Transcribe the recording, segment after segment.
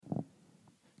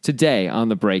today on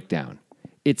the breakdown.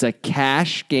 It's a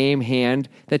cash game hand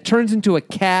that turns into a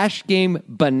cash game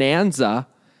bonanza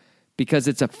because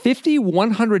it's a $50,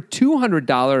 $100,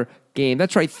 $200 game.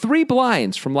 That's right, 3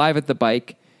 blinds from Live at the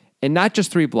Bike. And not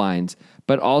just 3 blinds,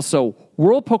 but also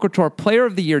World Poker Tour Player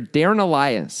of the Year Darren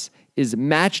Elias is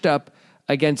matched up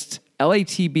against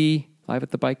LATB, Live at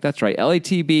the Bike, that's right,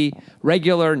 LATB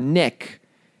regular Nick.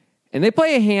 And they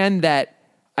play a hand that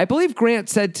I believe Grant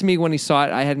said to me when he saw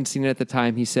it, I hadn't seen it at the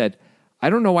time, he said,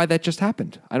 I don't know why that just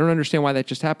happened. I don't understand why that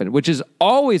just happened, which is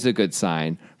always a good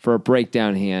sign for a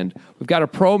breakdown hand. We've got a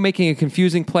pro making a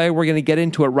confusing play. We're going to get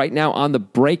into it right now on the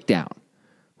breakdown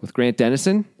with Grant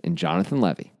Dennison and Jonathan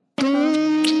Levy.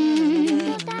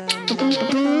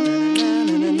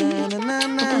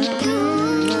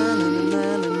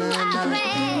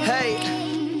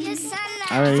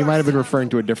 I mean, you might have been referring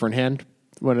to a different hand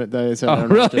when they said, I don't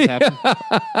know what just happened.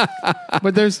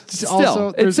 But it's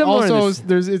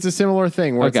a similar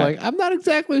thing where it's like, I'm not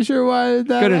exactly sure why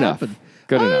that happened.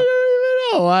 Good enough. I don't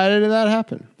even know. Why did that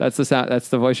happen? That's the sound. That's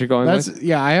the voice you're going with?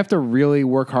 Yeah, I have to really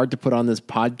work hard to put on this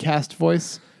podcast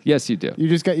voice. Yes, you do. You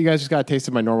guys just got a taste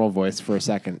of my normal voice for a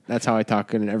second. That's how I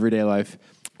talk in everyday life.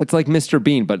 It's like Mr.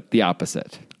 Bean, but the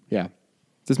opposite. Yeah.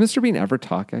 Does Mr. Bean ever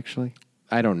talk, actually?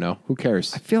 I don't know. Who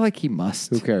cares? I feel like he must.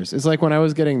 Who cares? It's like when I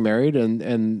was getting married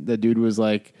and the dude was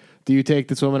like, do you take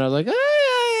this woman? I was like, yeah,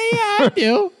 I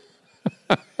do.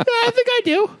 Yeah, I think I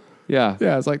do. Yeah.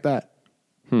 Yeah, it's like that.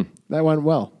 That went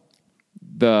well.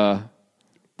 The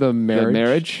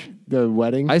marriage? The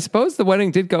wedding? I suppose the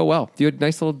wedding did go well. You had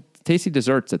nice little tasty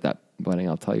desserts at that wedding,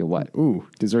 I'll tell you what. Ooh,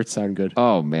 desserts sound good.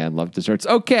 Oh man, love desserts.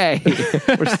 Okay.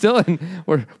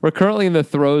 we're currently in the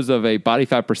throes of a body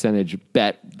fat percentage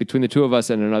bet between the two of us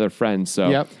and another friend.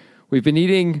 So we've been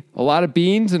eating a lot of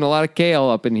beans and a lot of kale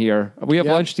up in here. We have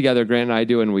lunch together, Grant and I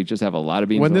do, and we just have a lot of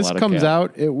beans when and a lot of kale. When this comes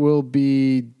out, it will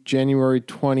be January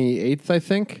 28th, I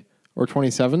think. Or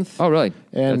 27th. Oh, really?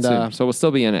 And so we'll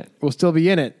still be in it. We'll still be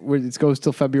in it. It goes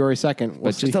till February 2nd.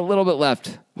 But just a little bit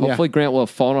left. Hopefully Grant will have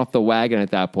fallen off the wagon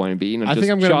at that point and be eating I think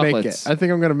I'm going to make it. I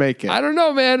think I'm going to make it. I don't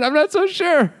know, man. I'm not so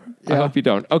sure. Yeah. I hope you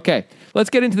don't. Okay. Let's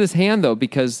get into this hand, though,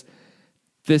 because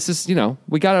this is,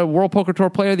 we got a World Poker Tour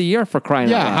Player of the Year for crying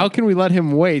out loud. Yeah, how can we let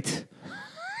him wait?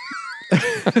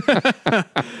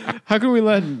 How can we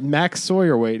let Max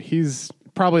Sawyer wait? He's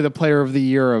probably the Player of the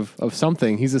Year of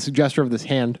something. He's the suggester of this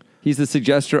hand. He's the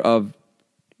suggester of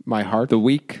my heart. The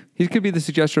week. He could be the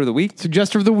suggester of the week.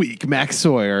 Suggester of the week, Max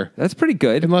Sawyer. That's pretty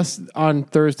good. Unless on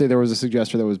Thursday there was a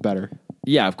suggester that was better.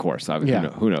 Yeah, of course.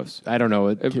 Who knows? I don't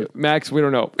know. Max, we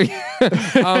don't know.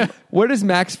 Where does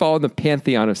Max fall in the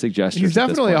pantheon of suggestors? He's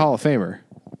definitely a Hall of Famer.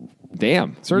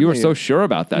 Damn. Certainly. You were so sure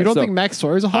about that. You don't think Max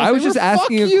Sawyer's a Hall of Famer? I was just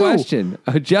asking a question.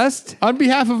 Just on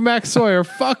behalf of Max Sawyer,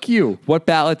 fuck you. What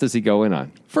ballot does he go in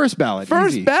on? First ballot.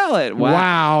 First easy. ballot.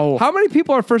 Wow. How many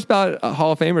people are first ballot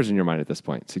Hall of Famers in your mind at this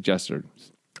point? Suggestors.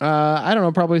 I don't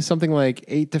know. Probably something like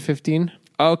 8 to 15.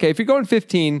 Okay. If you're going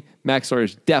 15, Max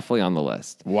Sawyer's definitely on the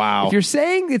list. Wow. If you're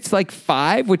saying it's like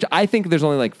 5, which I think there's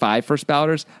only like 5 first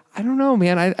balloters, I don't know,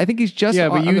 man. I think he's just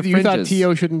but you thought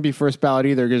T.O. shouldn't be first ballot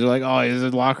either because you're like, oh, he's a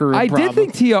locker room problem. did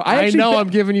think T.O. I know I'm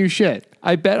giving you shit.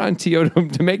 I bet on T.O.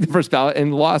 to make the first ballot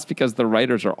and lost because the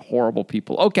writers are horrible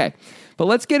people. Okay. But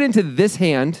let's get into this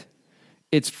hand.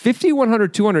 It's 50,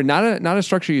 100, 200, not a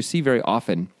structure you see very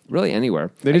often, really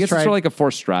anywhere. I guess it's sort of like a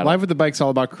forced straddle. Live with the Bike's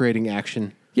all about creating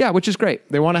action. Yeah, which is great.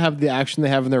 They want to have the action they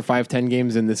have in their 5-10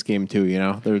 games in this game too,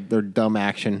 They're dumb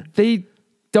action. They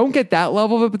don't get that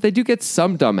level of it, but they do get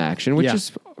some dumb action, which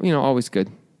is, always good.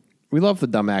 We love the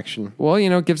dumb action. Well,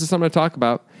 it gives us something to talk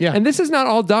about. Yeah. And this is not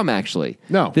all dumb, actually.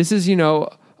 No. This is,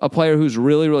 a player who's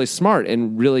really, really smart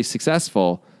and really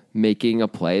successful making a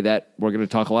play that we're going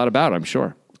to talk a lot about, I'm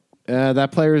sure.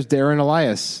 That player is Darren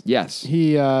Elias. Yes.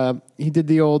 He did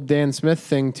the old Dan Smith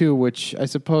thing too, which I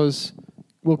suppose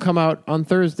will come out on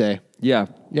Thursday. Yeah.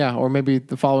 Yeah, or maybe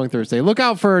the following Thursday. Look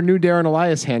out for a new Darren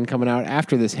Elias hand coming out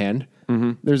after this hand.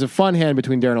 Mm-hmm. There's a fun hand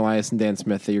between Darren Elias and Dan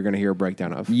Smith that you're going to hear a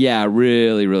breakdown of. Yeah,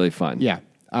 really, really fun. Yeah.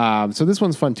 So this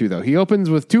one's fun too, though. He opens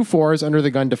with 2 4s under the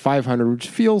gun to 500, which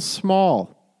feels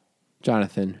small,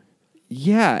 Jonathan.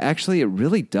 Yeah, actually, it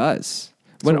really does.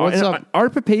 When what's up?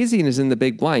 Art Papazian is in the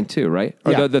big blind too, right?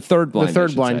 Or the third blind. The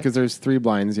third blind, because there's 3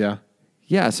 blinds, yeah.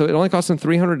 Yeah, so it only costs him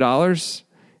 $300,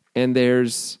 and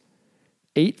there's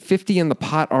 $850 in the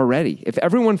pot already. If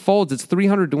everyone folds, it's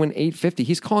 $300 to win $850.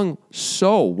 He's calling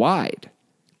so wide.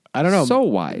 I don't know. So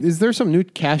wide. Is there some new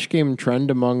cash game trend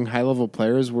among high-level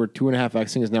players where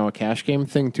 2.5xing is now a cash game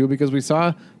thing too? Because we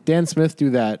saw Dan Smith do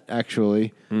that,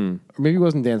 actually. Or maybe it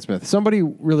wasn't Dan Smith. Somebody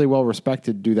really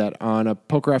well-respected do that on a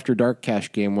Poker After Dark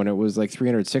cash game when it was like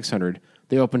 300, 600.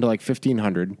 They opened to like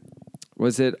 1,500.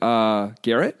 Was it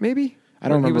Garrett, maybe? I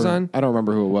don't remember. He was on? I don't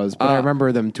remember who it was, but I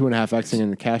remember them 2.5xing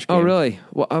in the cash game. Oh, really?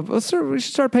 Well, we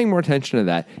should start paying more attention to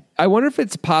that. I wonder if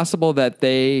it's possible that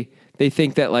they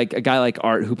think that like a guy like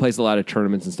Art, who plays a lot of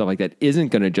tournaments and stuff like that, isn't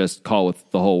going to just call with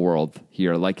the whole world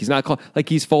here. Like he's not like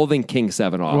he's folding King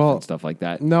 7 off and stuff like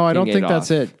that. No, I don't think off.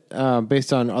 that's it.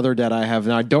 Based on other data I have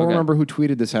now, I don't remember who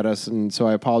tweeted this at us, and so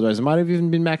I apologize. It might have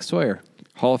even been Max Sawyer,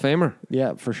 Hall of Famer.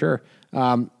 Yeah, for sure.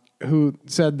 Who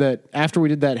said that after we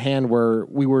did that hand where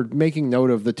we were making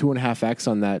note of the 2.5x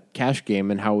on that cash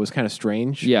game and how it was kind of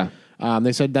strange. Yeah.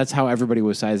 They said that's how everybody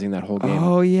was sizing that whole game.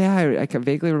 Oh, yeah. I can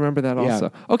vaguely remember that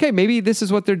also. Okay, maybe this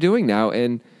is what they're doing now.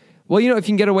 And, well, if you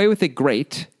can get away with it,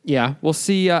 great. Yeah. We'll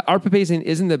see. Art Papazian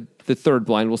isn't the third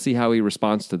blind. We'll see how he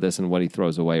responds to this and what he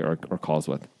throws away or calls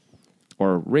with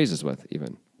or raises with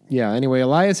even. Yeah, anyway,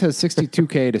 Elias has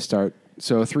 62K to start.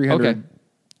 So 300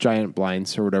 giant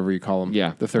blinds or whatever you call them.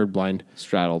 Yeah. The third blind.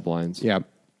 Straddle blinds. Yeah.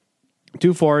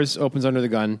 2 4s, opens under the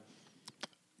gun.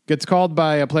 Gets called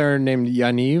by a player named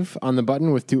Yaniv on the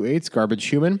button with 2 8s, garbage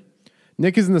human.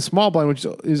 Nick is in the small blind, which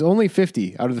is only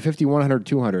 50 out of the 50, 100,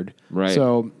 200. Right.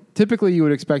 So typically you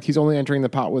would expect he's only entering the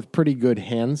pot with pretty good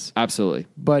hands. Absolutely.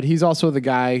 But he's also the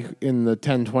guy in the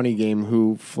 10-20 game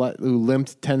who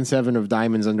limped 10-7 of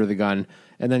diamonds under the gun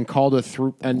and then called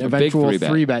an eventual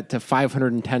 3-bet to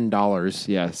 $510.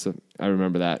 Yes, I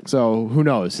remember that. So who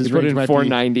knows? His range might be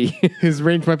 $490. His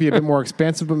range might be a bit more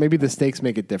expansive, but maybe the stakes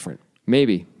make it different.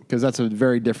 Maybe. Because that's a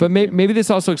very different game. Maybe this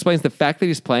also explains the fact that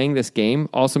he's playing this game.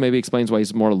 Also maybe explains why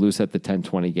he's more loose at the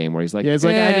 10-20 game where he's like, I just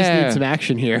need some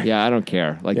action here. Yeah, I don't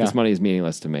care. Like this money is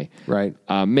meaningless to me. Right.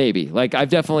 Maybe. Like I've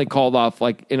definitely called off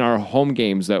like in our home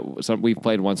games that we've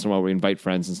played once in a while. We invite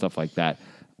friends and stuff like that.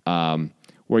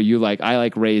 Where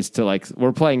I raise to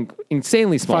we're playing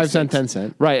insanely small 5 cent, stakes. 10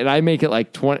 cent. Right. And I make it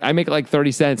like 20, I make it like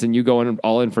 30 cents and you go in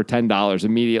all in for $10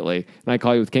 immediately. And I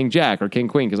call you with King Jack or King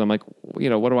Queen because I'm like, what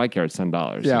do I care? It's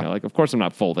 $10. Yeah. Of course I'm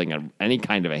not folding any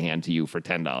kind of a hand to you for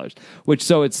 $10.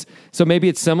 So maybe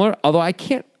it's similar, although I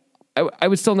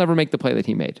would still never make the play that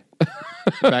he made.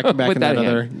 back in that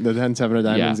other, the 10-7 of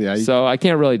diamonds. Yeah. So I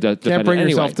can't really defend can't bring it.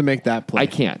 yourself to make that play. I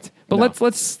can't. But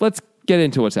let's get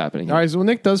into what's happening here. All right, so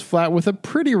Nick does flat with a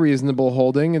pretty reasonable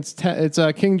holding. It's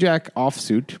a King Jack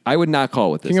offsuit. I would not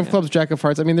call with this. King of Clubs, Jack of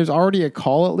Hearts. I mean, there's already a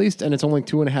call at least, and it's only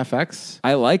 2.5x.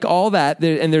 I like all that,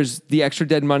 and there's the extra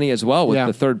dead money as well with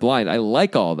the third blind. I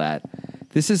like all that.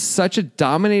 This is such a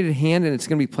dominated hand, and it's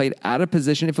going to be played out of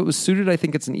position. If it was suited, I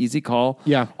think it's an easy call.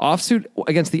 Yeah. Offsuit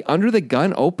against the under the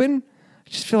gun open, I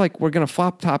just feel like we're going to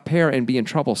flop top pair and be in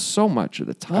trouble so much of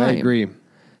the time. I agree.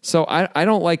 So I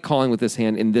don't like calling with this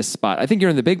hand in this spot. I think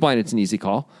you're in the big blind, it's an easy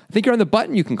call. I think you're on the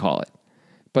button, you can call it.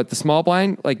 But the small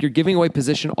blind, you're giving away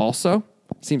position also,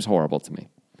 seems horrible to me.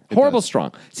 Horrible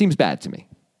strong. Seems bad to me.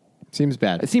 Seems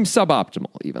bad. It seems suboptimal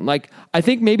even. I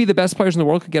think maybe the best players in the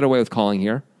world could get away with calling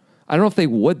here. I don't know if they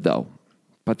would though,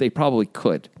 but they probably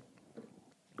could.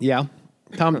 Yeah.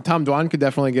 Tom Dwan could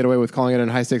definitely get away with calling it in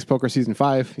High Stakes Poker Season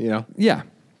 5, Yeah.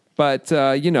 But,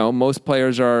 most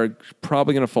players are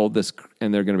probably going to fold this,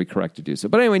 and they're going to be correct to do so.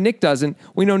 But anyway, Nick doesn't.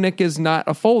 We know Nick is not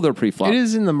a folder pre-flop. It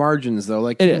is in the margins,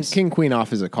 though. King, Queen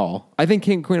off is a call. I think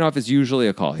King, Queen off is usually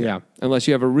a call here. Yeah. Unless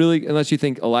you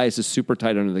think Elias is super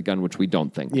tight under the gun, which we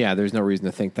don't think. Yeah, there's no reason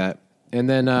to think that. And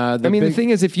then the thing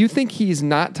is, if you think he's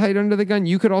not tight under the gun,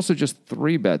 you could also just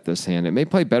 3-bet this hand. It may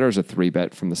play better as a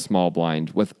 3-bet from the small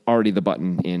blind with already the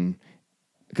button in.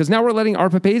 Because now we're letting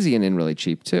Art Papazian in really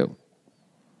cheap, too.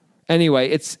 Anyway,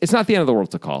 it's not the end of the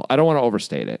world to call. I don't want to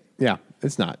overstate it. Yeah,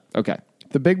 it's not. Okay.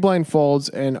 The big blind folds,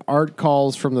 and Art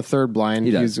calls from the third blind.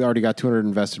 He's already got 200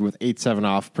 invested with 8-7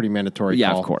 off. Pretty mandatory call.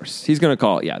 Yeah, of course. He's going to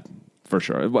call, for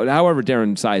sure. However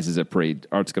Darren sizes it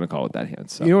Art's going to call with that hand.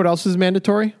 So. You know what else is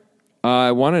mandatory?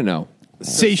 I want to know.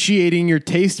 Satiating your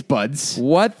taste buds.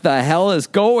 What the hell is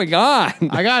going on?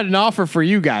 I got an offer for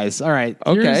you guys. All right.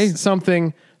 Okay. Here's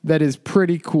something that is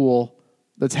pretty cool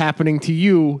that's happening to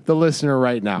you, the listener,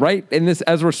 right now. Right in this,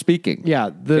 as we're speaking.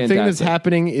 Yeah, the thing that's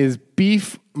happening is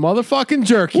beef motherfucking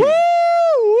jerky.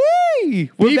 Woo-wee!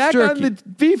 We're back jerky. on the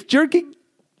beef jerky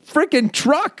freaking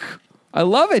truck. I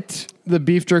love it. The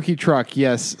beef jerky truck,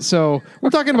 yes. So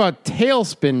we're talking about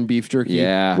Tailspin beef jerky,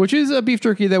 which is a beef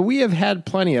jerky that we have had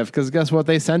plenty of because guess what?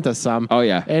 They sent us some. Oh,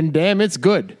 yeah. And damn, it's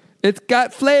good. It's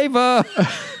got flavor.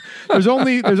 There's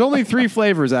only 3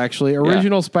 flavors, actually.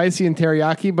 Original, spicy, and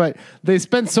teriyaki, but they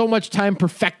spent so much time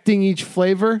perfecting each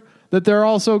flavor that they're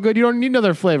all so good. You don't need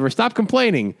another flavor. Stop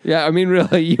complaining. Yeah, I mean,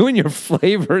 really, you and your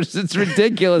flavors, it's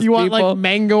ridiculous, You people. want,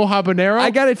 mango habanero?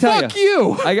 I got to tell Fuck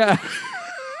you. I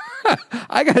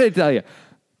got to tell you,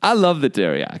 I love the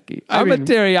teriyaki. I'm a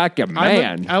teriyaki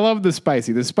man. I love the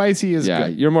spicy. The spicy is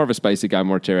good. You're more of a spicy guy,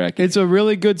 more teriyaki. It's a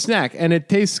really good snack, and it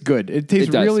tastes good. It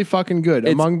tastes really fucking good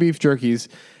among beef jerkies.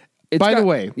 By the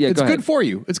way, it's good for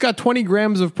you. It's got 20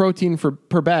 grams of protein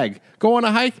per bag. Go on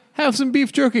a hike, have some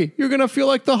beef jerky. You're going to feel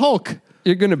like the Hulk.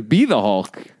 You're going to be the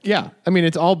Hulk. Yeah. I mean,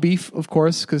 it's all beef, of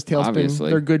course, because Tailspin,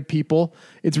 they're good people.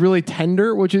 It's really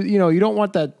tender, which is, you don't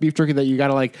want that beef jerky that you got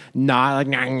to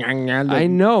I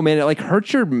know, man. It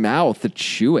hurts your mouth to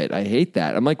chew it. I hate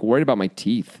that. I'm worried about my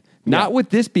teeth. Not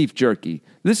with this beef jerky.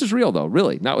 This is real, though.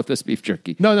 Really. Not with this beef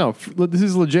jerky. No. This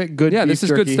is legit good beef jerky. Yeah, this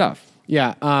is good stuff.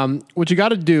 Yeah. What you got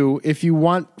to do if you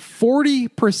want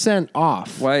 40%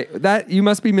 off. Why? You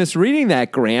must be misreading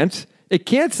that, Grant. It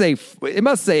can't say, it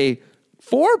must say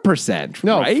 4%.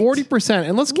 No, right? 40%.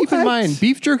 And let's keep in mind,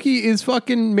 beef jerky is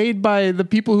fucking made by the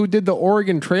people who did the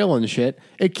Oregon Trail and shit.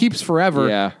 It keeps forever.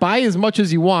 Yeah. Buy as much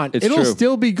as you want. It'll true.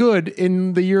 Still be good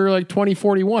in the year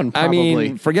 2041, probably. I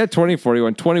mean, forget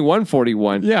 2041,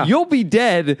 2141. Yeah. You'll be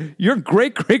dead. Your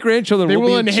great-great-grandchildren will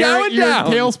be inherit your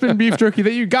down. Tailspin beef jerky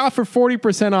that you got for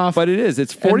 40% off. But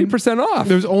it's 40% off.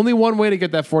 There's only one way to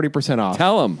get that 40% off.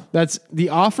 Tell them. That's the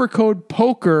offer code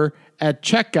POKER at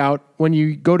checkout when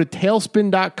you go to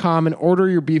tailspin.com and order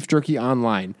your beef jerky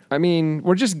online. I mean,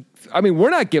 we're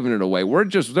not giving it away.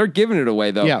 They're giving it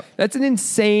away, though. Yeah. That's an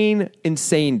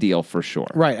insane deal for sure.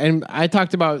 Right. And I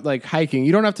talked about hiking.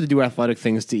 You don't have to do athletic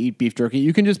things to eat beef jerky.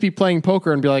 You can just be playing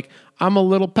poker and be like, I'm a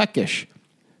little peckish.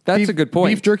 That's a good point.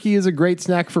 Beef jerky is a great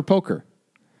snack for poker.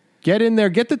 Get in there.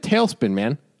 Get the Tailspin,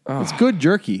 man. It's good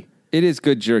jerky. It is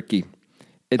good jerky.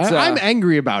 I'm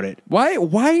angry about it. Why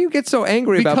do you get so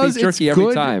angry about beef jerky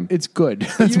every time? It's good.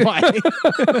 That's why.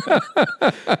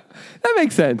 That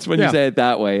makes sense when you say it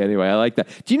that way. Anyway, I like that.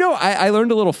 Do you know, I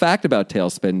learned a little fact about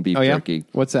Tailspin beef jerky.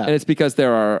 What's that? And it's because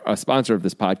they're a sponsor of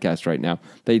this podcast right now.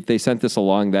 They sent this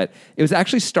along that it was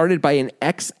actually started by an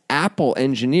ex-Apple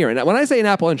engineer. And when I say an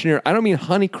Apple engineer, I don't mean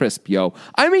Honeycrisp, yo.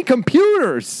 I mean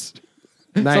computers.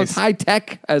 Nice. So it's high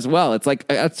tech as well. It's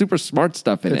got super smart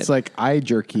stuff in it. It's like eye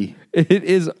jerky. It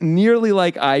is nearly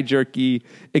like eye jerky,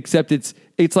 except it's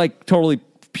totally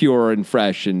pure and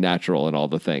fresh and natural and all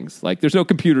the things. There's no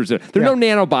computers in it. There are no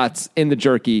nanobots in the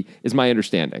jerky, is my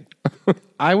understanding.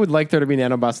 I would like there to be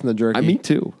nanobots in the jerky. Me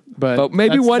too. But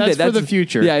maybe one day. That's for the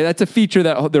future. Yeah, that's a feature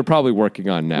that they're probably working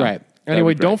on now. Right.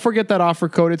 Anyway, don't forget that offer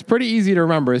code. It's pretty easy to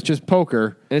remember. It's just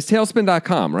poker. And it's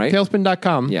tailspin.com, right?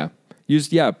 Tailspin.com. Yeah.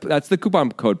 That's the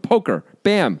coupon code POKER.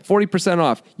 Bam, 40%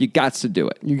 off. You got to do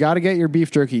it. You got to get your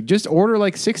beef jerky. Just order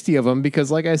 60 of them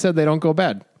because, like I said, they don't go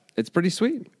bad. It's pretty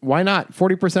sweet. Why not?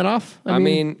 40% off? I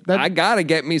mean I got to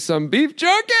get me some beef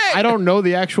jerky. I don't know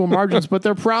the actual margins, but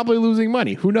they're probably losing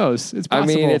money. Who knows? It's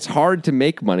possible. I mean, it's hard to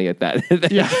make money at that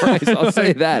price. I'll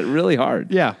say that. Really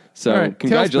hard. Yeah. So right.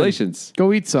 Congratulations. Tailspin.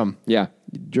 Go eat some. Yeah.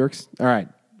 Jerks. All right.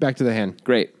 Back to the hand.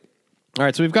 Great. All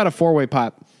right. So we've got a four-way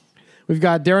pot. We've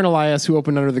got Darren Elias, who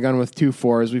opened under the gun with 2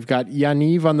 4s. We've got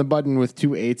Yaniv on the button with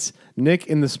 2 8s. Nick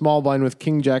in the small blind with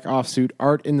King Jack offsuit.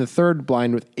 Art in the third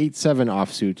blind with 8-7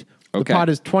 offsuit. The pot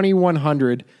is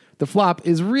 2,100. The flop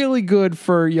is really good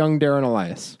for young Darren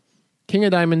Elias. King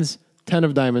of diamonds, 10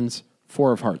 of diamonds,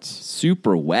 4 of hearts.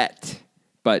 Super wet,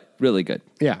 but really good.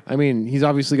 Yeah, I mean, he's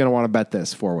obviously going to want to bet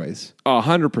this 4 ways.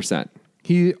 100%.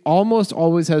 He almost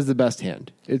always has the best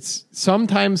hand. It's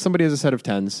sometimes somebody has a set of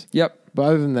 10s. Yep. But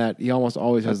other than that, he almost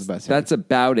always has the best hand. That's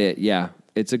about it, yeah.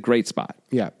 It's a great spot.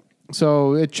 Yeah.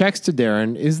 So it checks to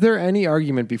Darren. Is there any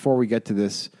argument before we get to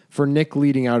this for Nick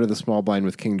leading out of the small blind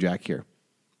with King Jack here?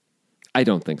 I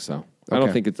don't think so. Okay. I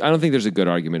don't think there's a good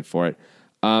argument for it.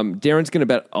 Darren's going to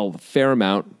bet a fair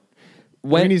amount.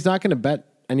 He's not going to bet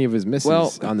any of his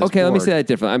misses on this okay, board. let me say that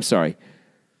differently. I'm sorry.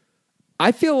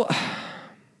 I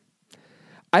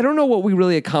don't know what we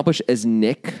really accomplish as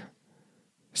Nick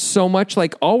so much.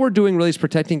 All we're doing really is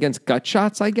protecting against gut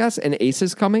shots, I guess, and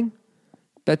aces coming.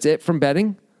 That's it from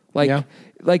betting.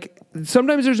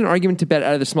 Sometimes there's an argument to bet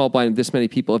out of the small blind with this many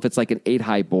people if it's an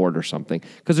 8-high board or something,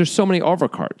 because there's so many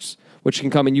overcards which can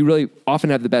come and you really often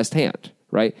have the best hand,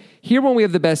 right? Here, when we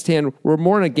have the best hand, we're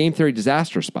more in a game theory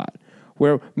disaster spot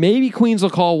where maybe queens will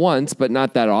call once, but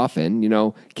not that often.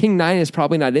 King 9 is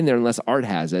probably not in there unless Art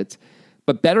has it,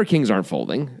 but better kings aren't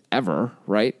folding ever,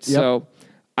 right? Yep. So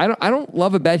I don't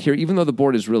love a bet here, even though the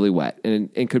board is really wet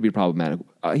and it could be problematic.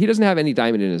 He doesn't have any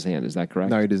diamond in his hand. Is that correct?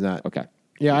 No, he does not. Okay.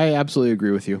 Yeah, I absolutely agree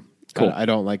with you. Cool. I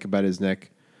don't like a bet as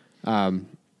Nick. But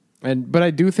I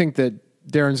do think that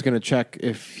Darren's going to check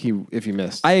if he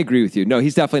missed. I agree with you. No,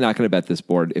 he's definitely not going to bet this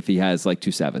board if he has 2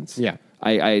 7s. Yeah.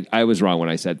 I was wrong when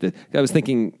I said that. I was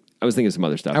thinking of some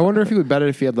other stuff. I wonder if he would bet it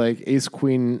if he had ace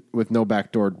queen with no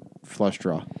backdoor flush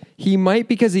draw. He might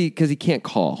because he can't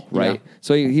call, right? Yeah.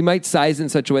 So he might size in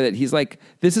such a way that he's like,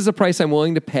 this is a price I'm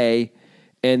willing to pay,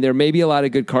 and there may be a lot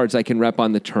of good cards I can rep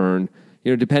on the turn.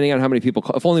 Depending on how many people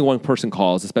call. If only one person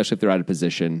calls, especially if they're out of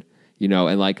position,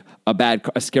 and like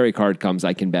a scary card comes,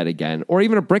 I can bet again. Or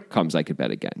even a brick comes, I could bet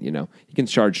again, He can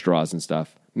charge draws and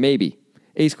stuff. Maybe.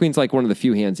 Ace Queen's like one of the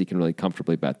few hands he can really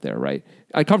comfortably bet there, right?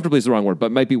 Comfortably is the wrong word,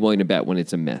 but might be willing to bet when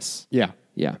it's a miss. Yeah.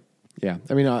 Yeah. Yeah.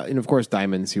 I mean, and of course,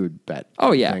 diamonds, he would bet.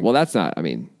 Oh, yeah. Well, that's not,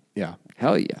 yeah.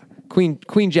 Hell yeah.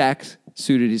 Queen Jack's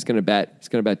suited, he's going to bet. He's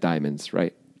going to bet diamonds,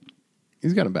 right?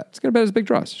 He's going to bet. He's going to bet his big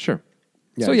draws, sure.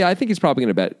 Yeah. So, yeah, I think he's probably going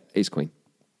to bet Ace Queen.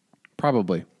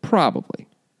 Probably. Not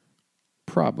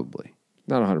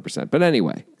 100%. But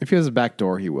anyway. If he has a back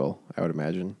door, he will, I would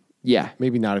imagine. Yeah.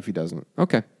 Maybe not if he doesn't.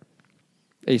 Okay.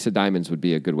 Ace of diamonds would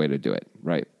be a good way to do it,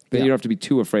 right? Then you don't have to be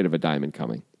too afraid of a diamond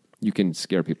coming. You can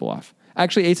scare people off.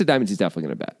 Actually, ace of diamonds, he's definitely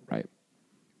going to bet, right?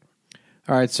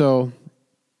 All right, so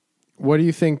what do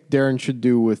you think Darren should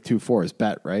do with 2-4s?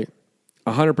 Bet, right?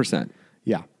 100%.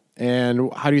 Yeah.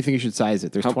 And how do you think you should size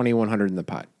it? There's 2,100 in the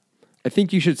pot. I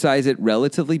think you should size it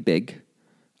relatively big.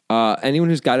 Anyone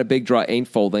who's got a big draw ain't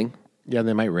folding. Yeah,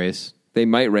 they might raise.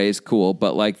 Cool.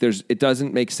 But like, it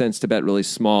doesn't make sense to bet really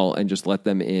small and just let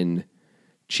them in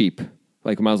cheap.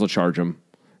 Like, might as well charge them.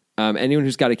 Anyone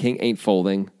who's got a king ain't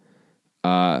folding.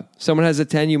 Someone has a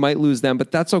 10, you might lose them,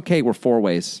 but that's okay. We're four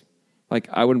ways. Like,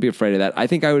 I wouldn't be afraid of that. I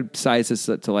think I would size this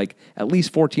to like at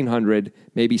least 1,400,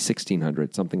 maybe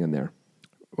 1,600, something in there.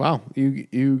 Wow,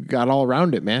 you got all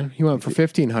around it, man. You went for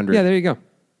 1,500. Yeah, there you go.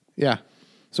 Yeah.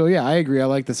 So, yeah, I agree. I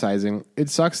like the sizing. It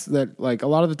sucks that, like, a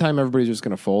lot of the time everybody's just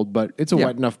going to fold, but it's a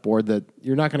wet enough board that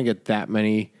you're not going to get that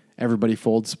many everybody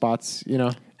fold spots,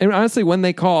 And honestly, when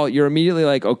they call, you're immediately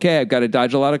like, okay, I've got to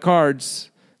dodge a lot of cards.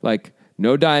 Like,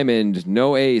 no diamond,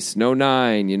 no ace, no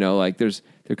nine, like there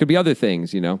could be other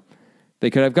things, They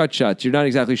could have gut shots. You're not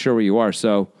exactly sure where you are.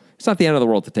 So it's not the end of the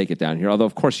world to take it down here. Although,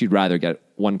 of course, you'd rather get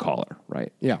one caller,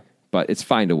 right? Yeah. But it's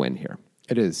fine to win here.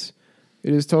 It is.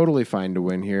 It is totally fine to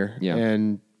win here. Yeah.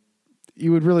 And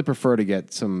you would really prefer to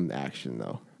get some action,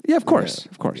 though. Yeah, of course.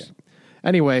 Of course. Yeah.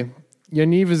 Anyway,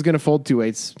 Yaniv is going to fold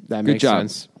 2-8s. That makes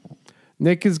sense.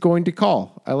 Nick is going to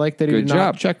call. I like that he did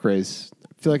not check raise.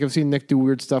 I feel like I've seen Nick do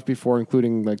weird stuff before,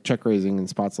 including like check raising in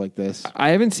spots like this. I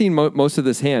haven't seen most of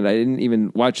this hand. I didn't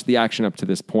even watch the action up to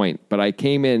this point, but I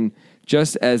came in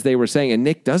just as they were saying, and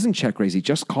Nick doesn't check raise, he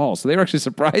just calls. So they were actually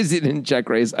surprised he didn't check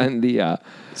raise on the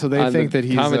So they think that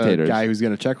he's a guy who's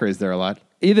going to check raise there a lot?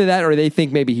 Either that or they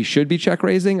think maybe he should be check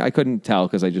raising. I couldn't tell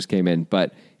because I just came in.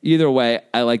 But either way,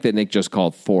 I like that Nick just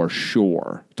called for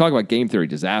sure. Talk about game theory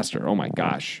disaster. Oh, my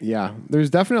gosh. Yeah.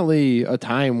 There's definitely a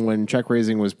time when check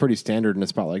raising was pretty standard in a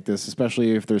spot like this,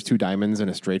 especially if there's two diamonds and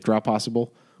a straight draw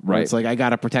possible. Right. It's like, I got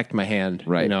to protect my hand.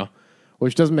 Right.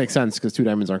 Which doesn't make sense because two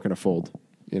diamonds aren't going to fold.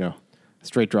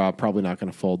 Straight draw, probably not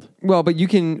going to fold. Well, but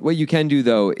what you can do,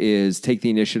 though, is take the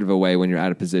initiative away when you're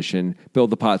out of position, build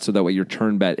the pot so that way your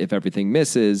turn bet, if everything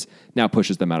misses, now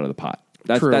pushes them out of the pot.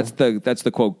 That's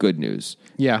the quote good news.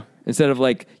 Yeah. Instead of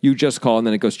like you just call and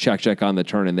then it goes check on the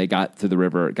turn and they got to the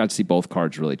river, got to see both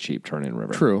cards really cheap, turn and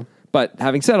river. True. But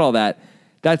having said all that,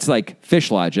 that's like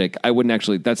fish logic.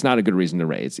 That's not a good reason to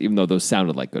raise, even though those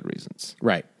sounded like good reasons.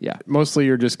 Right. Yeah. Mostly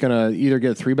you're just going to either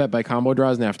get a 3-bet by combo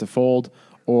draws and have to fold,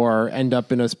 or end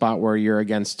up in a spot where you're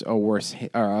against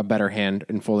a better hand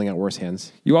and folding out worse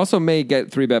hands. You also may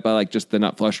get 3-bet by like just the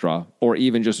nut flush draw, or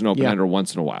even just an open hander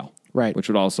once in a while. Right. Which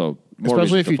would also...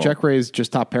 Especially if you check raise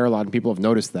just top pair a lot and people have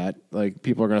noticed that. Like,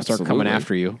 people are going to start coming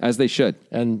after you. As they should.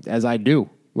 And as I do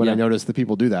when I notice that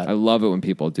people do that. I love it when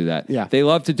people do that. Yeah. They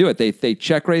love to do it. They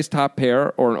check raise top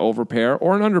pair or an over pair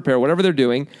or an under pair, whatever they're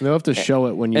doing. They'll have to show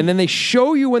it when you... And then they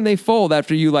show you when they fold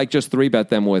after you like just 3-bet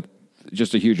them with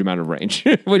just a huge amount of range,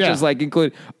 which is like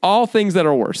include all things that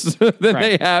are worse than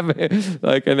they have.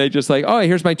 Like, and they just like, oh,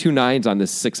 here's my 2 9s on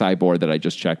this 6-eye board that I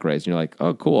just check raised. And you're like,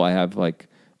 oh, cool. I have like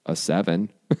a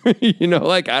 7,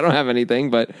 like I don't have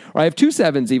anything, or I have 2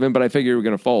 7s even, but I figured we were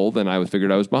going to fold and I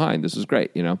figured I was behind. This is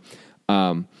great.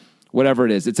 Whatever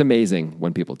it is, it's amazing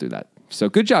when people do that. So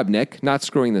good job, Nick, not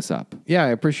screwing this up. Yeah. I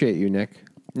appreciate you, Nick.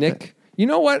 Nick, you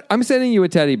know what? I'm sending you a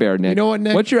teddy bear, Nick. You know what,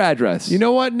 Nick? What's your address? You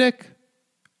know what, Nick?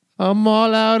 I'm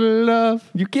all out of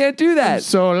love. You can't do that. I'm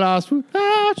so lost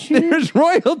without you. There's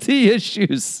royalty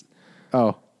issues.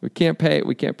 Oh. We can't pay.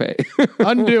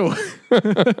 Undo.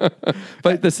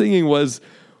 But the singing was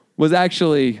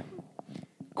actually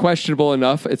questionable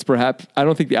enough. It's perhaps, I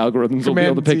don't think the algorithms will be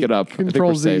able to pick it up.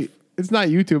 Control Z. It's not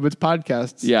YouTube, it's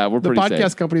podcasts. Yeah, we're pretty safe. The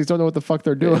podcast companies don't know what the fuck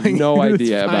they're doing. They have no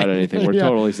idea about anything. We're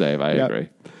totally safe. I agree.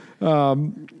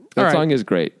 That song is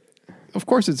great. Of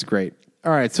course it's great.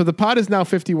 All right, so the pot is now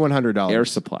 $5,100. Air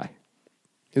Supply.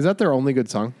 Is that their only good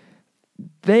song?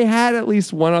 They had at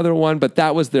least one other one, but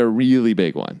that was their really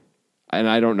big one. And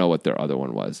I don't know what their other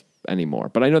one was anymore.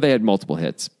 But I know they had multiple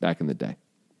hits back in the day.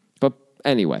 But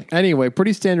anyway. Anyway,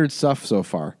 pretty standard stuff so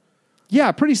far.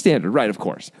 Yeah, pretty standard, right, of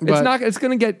course. It's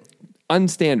going to get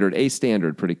unstandard, A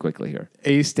standard pretty quickly here.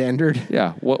 A standard?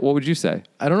 Yeah. What would you say?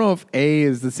 I don't know if A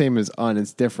is the same as un.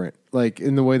 It's different. Like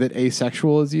in the way that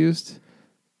asexual is used.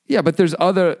 Yeah, but there's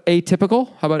other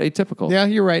atypical. How about atypical? Yeah,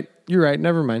 you're right. You're right.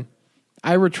 Never mind.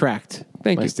 I retract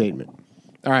my statement.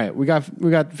 All right, we got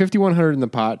 5,100 in the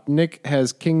pot. Nick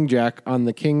has King Jack on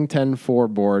the King 10-4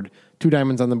 board. 2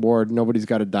 diamonds on the board. Nobody's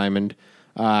got a diamond.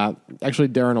 Actually,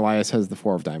 Darren Elias has the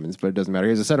 4 of diamonds, but it doesn't matter.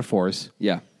 He has a set of 4s.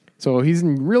 Yeah. So he's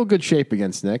in real good shape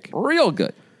against Nick. Real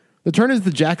good. The turn is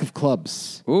the Jack of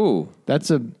Clubs. Ooh. That's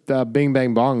a bing,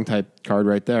 bang, bong type card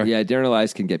right there. Yeah, Darren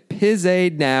Elias can get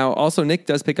pizzade now. Also, Nick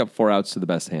does pick up 4 outs to the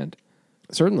best hand.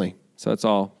 Certainly. So it's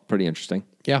all pretty interesting.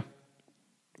 Yeah.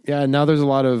 Yeah, now there's a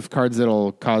lot of cards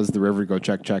that'll cause the river to go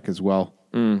check, check as well.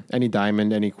 Any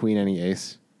diamond, any queen, any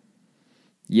ace.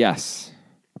 Yes.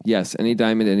 Yes, any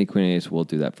diamond, any queen, any ace will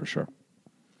do that for sure.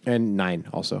 And 9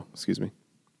 also. Excuse me.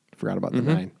 Forgot about the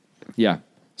 9. Yeah.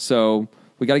 So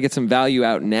we got to get some value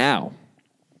out now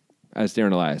as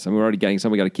Darren Elias. I mean, we're already getting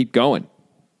some. We got to keep going.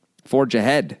 Forge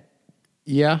ahead.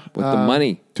 Yeah. With the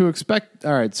money. To expect.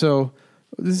 All right. So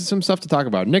this is some stuff to talk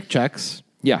about. Nick checks.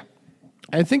 Yeah.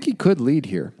 I think he could lead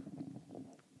here.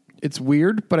 It's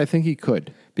weird, but I think he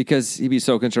could. Because he'd be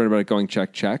so concerned about it going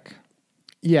check, check.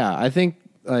 Yeah. I think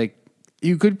like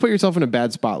you could put yourself in a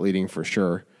bad spot leading for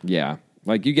sure. Yeah.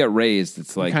 Like you get raised.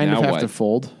 It's like, you kind now of have what? to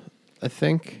fold, I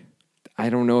think. I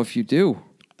don't know if you do.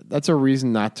 That's a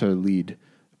reason not to lead.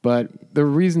 But the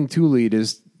reason to lead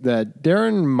is that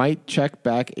Darren might check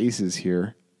back aces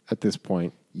here at this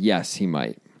point. Yes, he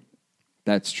might.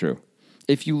 That's true.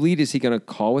 If you lead, is he going to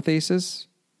call with aces?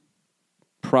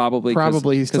 Probably.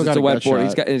 Probably. He's still got a wet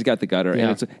board. Shot. He's got the gutter. Yeah.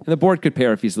 And the board could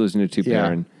pair if he's losing to 2-pair.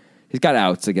 Yeah. And he's got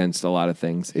outs against a lot of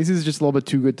things. Aces is just a little bit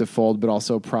too good to fold, but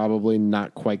also probably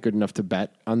not quite good enough to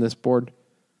bet on this board.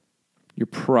 You're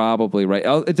probably right.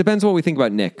 It depends on what we think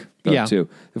about Nick, though, too.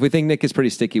 If we think Nick is pretty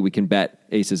sticky, we can bet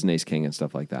aces and ace-king and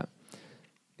stuff like that.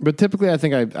 But typically, I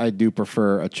think I do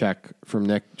prefer a check from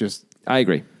Nick. I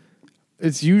agree.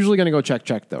 It's usually going to go check,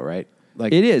 check, though, right?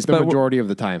 Like it is, the majority of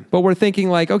the time. But we're thinking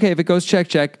like, okay, if it goes check,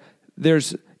 check, even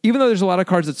though there's a lot of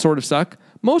cards that sort of suck,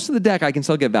 most of the deck I can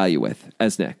still get value with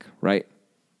as Nick, right?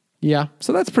 Yeah.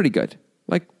 So that's pretty good.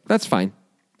 Like, that's fine.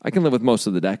 I can live with most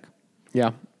of the deck.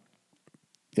 Yeah.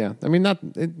 Yeah. I mean,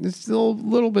 it's still a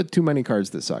little bit too many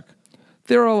cards that suck.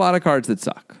 There are a lot of cards that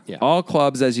suck. Yeah. All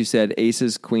clubs, as you said,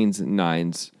 aces, queens, and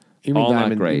nines. You mean all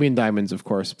diamond, not great. You mean diamonds, of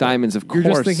course. Diamonds, of course.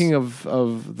 You're just thinking of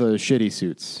the shitty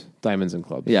suits, diamonds and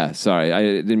clubs. Yeah, sorry. I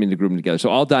didn't mean to group them together. So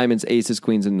all diamonds, aces,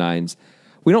 queens, and nines.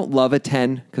 We don't love a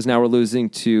 10 because now we're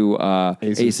losing to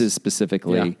aces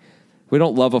specifically. Yeah. We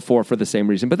don't love a 4 for the same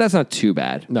reason, but that's not too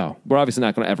bad. No. We're obviously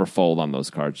not going to ever fold on those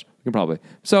cards. We can probably.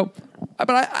 So, but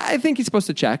I think he's supposed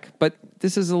to check, but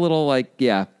this is a little like,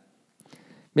 yeah.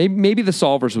 Maybe the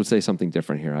solvers would say something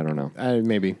different here. I don't know.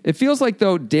 Maybe. It feels like,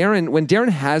 though, when Darren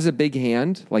has a big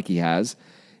hand, like he has,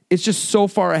 it's just so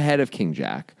far ahead of King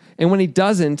Jack. And when he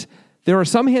doesn't, there are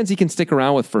some hands he can stick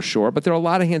around with for sure, but there are a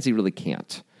lot of hands he really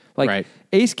can't. Like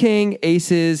Ace King,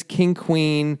 Aces, King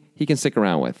Queen, he can stick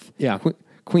around with. Yeah.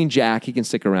 Queen Jack, he can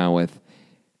stick around with.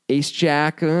 Ace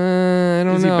Jack, I don't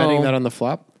know. Is he betting that on the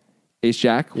flop? Ace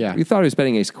Jack? Yeah. You thought he was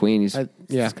betting Ace Queen. It's kind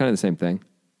of the same thing.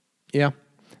 Yeah.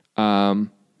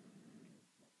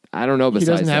 I don't know. He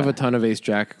doesn't have a ton of Ace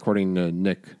Jack, according to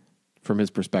Nick, from his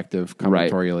perspective,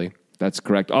 combinatorially. Right. That's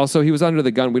correct. Also, he was under the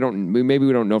gun. Maybe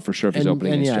we don't know for sure if he's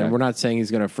opening Ace Jack. And we're not saying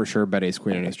he's going to for sure bet Ace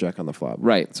Queen and Ace Jack on the flop.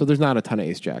 Right. So there's not a ton of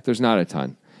Ace Jack. There's not a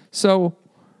ton. So,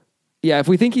 yeah, if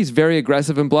we think he's very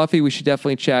aggressive and bluffy, we should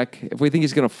definitely check. If we think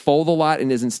he's going to fold a lot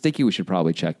and isn't sticky, we should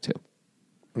probably check too.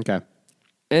 Okay.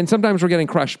 And sometimes we're getting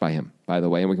crushed by him, by the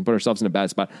way, and we can put ourselves in a bad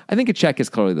spot. I think a check is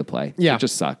clearly the play. Yeah. It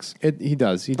just sucks. He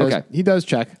does. Okay. He does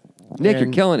check. Nick,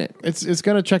 you're killing it. It's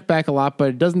going to check back a lot, but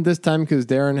it doesn't this time because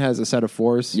Darren has a set of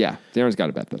 4s. Yeah, Darren's got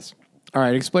to bet this. All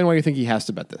right, explain why you think he has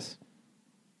to bet this.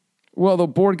 Well, the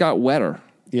board got wetter.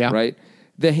 Yeah. Right?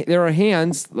 There are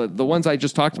hands, the ones I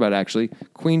just talked about actually,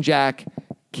 Queen Jack,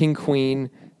 King Queen,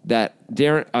 that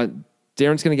Darren's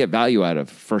going to get value out of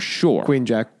for sure. Queen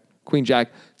Jack.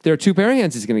 There are 2-pair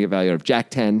hands he's going to get value out of. Jack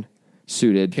 10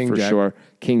 suited King for Jack. sure.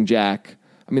 King Jack.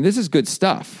 I mean, this is good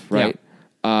stuff, right?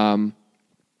 Yeah.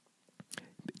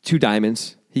 2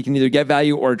 diamonds. He can either get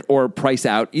value or price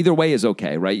out. Either way is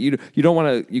okay, right? You don't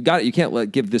want to. You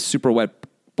can't give this super wet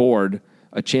board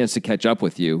a chance to catch up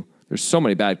with you. There's so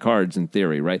many bad cards in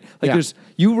theory, right?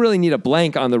 You really need a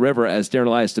blank on the river as Darren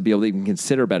Elias to be able to even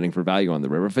consider betting for value on the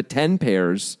river. If a 10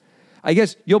 pairs, I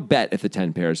guess you'll bet if the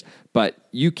 10 pairs, but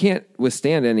you can't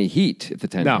withstand any heat if the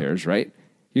 10 pairs, right?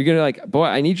 You're going to boy,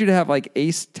 I need you to have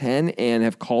ace 10 and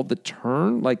have called the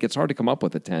turn. It's hard to come up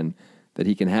with a 10 that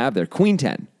he can have there. Queen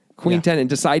 10 and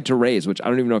decide to raise, which I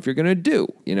don't even know if you're going to do,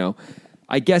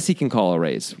 I guess he can call a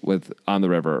raise on the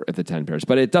river if the 10 pairs,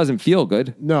 but it doesn't feel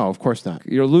good. No, of course not.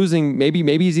 You're losing. Maybe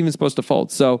he's even supposed to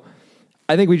fold. So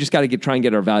I think we just got to try and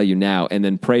get our value now and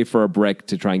then pray for a brick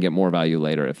to try and get more value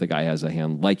later if the guy has a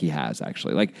hand like he has,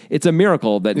 actually. It's a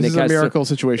miracle that Nick has. This is a miracle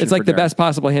situation. It's the best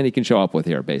possible hand he can show up with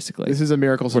here, basically. This is a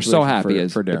miracle situation. We're so happy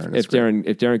for Darren.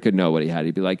 If Darren could know what he had,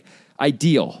 he'd be like,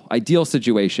 ideal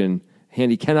situation. Hand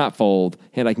he cannot fold,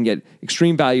 hand I can get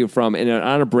extreme value from, and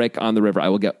on a brick on the river, I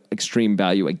will get extreme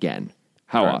value again.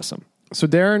 How awesome. So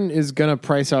Darren is going to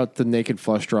price out the naked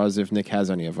flush draws if Nick has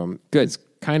any of them. Good. It's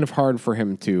kind of hard for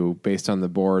him to, based on the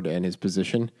board and his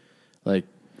position,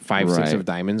 5-6 of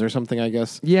diamonds or something, I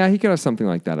guess. Yeah, he could have something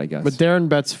like that, I guess. But Darren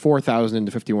bets 4,000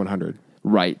 into 5,100.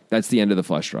 Right. That's the end of the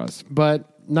flush draws. But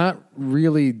not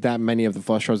really that many of the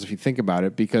flush draws if you think about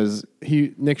it, because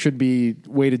Nick should be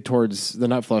weighted towards the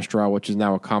nut flush draw, which is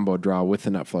now a combo draw with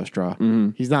the nut flush draw. Mm-hmm.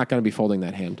 He's not going to be folding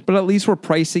that hand. But at least we're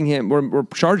pricing him. We're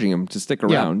charging him to stick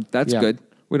around. That's good.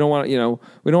 We don't want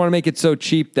to make it so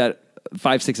cheap that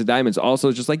 5-6 of diamonds also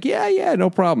is just no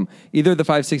problem. Either the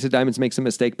 5-6 of diamonds makes a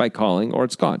mistake by calling or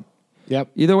it's gone.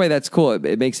 Yep. Either way, that's cool.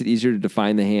 It makes it easier to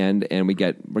define the hand, and we're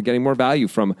getting more value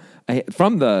from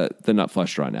the nut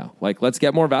flush draw now. Let's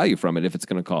get more value from it if it's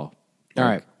going to call. All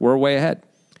right. We're way ahead.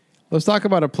 Let's talk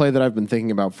about a play that I've been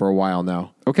thinking about for a while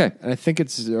now. Okay. And I think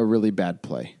it's a really bad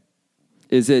play.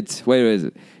 Is it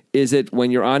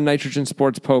when you're on Nitrogen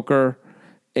Sports Poker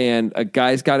and a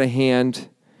guy's got a hand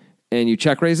and you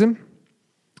check raise him?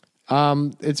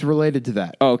 It's related to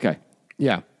that. Oh, okay.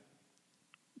 Yeah.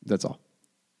 That's all.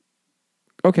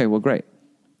 Okay, well, great.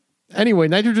 Anyway,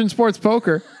 Nitrogen Sports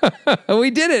Poker.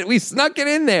 We did it. We snuck it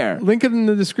in there. Link it in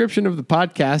the description of the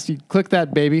podcast. You click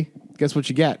that, baby. Guess what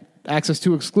you get? Access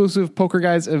to exclusive Poker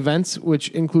Guys events, which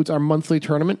includes our monthly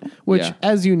tournament, which,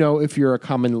 as you know, if you're a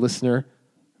common listener,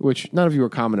 which none of you are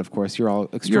common, of course. You're all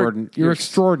extraordinary. You're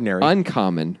extraordinary.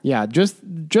 Uncommon. Yeah, just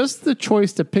the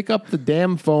choice to pick up the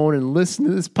damn phone and listen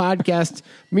to this podcast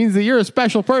means that you're a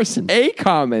special person.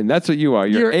 A-common. That's what you are.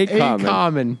 You're A-common.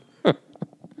 A-common.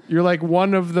 You're like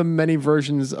one of the many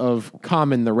versions of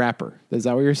Common the rapper. Is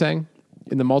that what you're saying?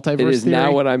 In the multiverse theory? It is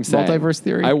now what I'm saying. Multiverse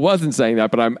theory? I wasn't saying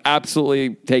that, but I'm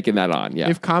absolutely taking that on, yeah.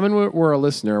 If Common were a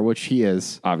listener, which he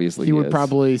is, obviously he would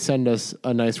probably send us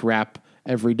a nice rap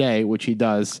every day, which he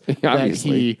does. That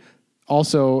he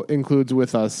also includes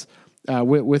with us.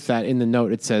 With that in the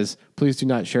note, it says, please do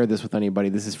not share this with anybody.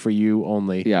 This is for you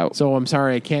only. Yeah. So I'm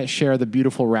sorry, I can't share the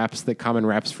beautiful raps that Common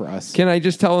raps for us. Can I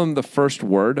just tell him the first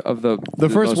word of the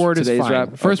first word is fine.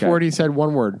 Rap? First word, he said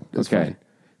one word. That's fine.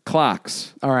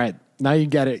 Clocks. All right. Now you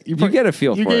get it. You get a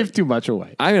feel for it. You gave too much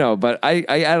away. I know, but I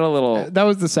add a little. That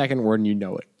was the second word and you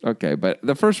know it. Okay, but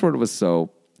the first word was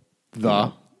so.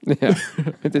 Yeah,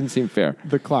 it didn't seem fair.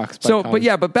 The clocks.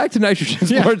 But back to Nitrogen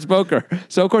Sports Poker.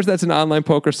 So, of course, that's an online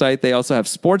poker site. They also have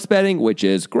sports betting, which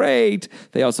is great.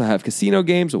 They also have casino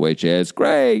games, which is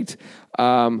great.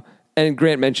 And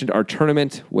Grant mentioned our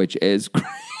tournament, which is great.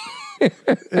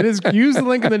 It is. Use the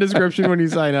link in the description when you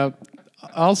sign up.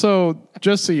 Also,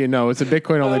 just so you know, it's a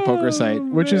Bitcoin-only poker site,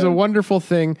 which is a wonderful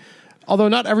thing. Although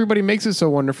not everybody makes it so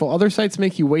wonderful. Other sites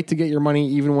make you wait to get your money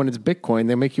even when it's Bitcoin.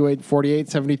 They make you wait 48,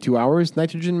 72 hours.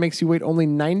 Nitrogen makes you wait only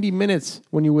 90 minutes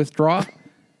when you withdraw.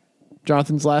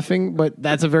 Jonathan's laughing, but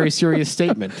that's a very serious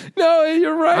statement. No,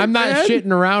 you're right. I'm not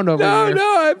shitting around over here.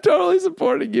 No, I'm totally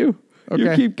supporting you. Okay.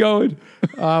 You keep going.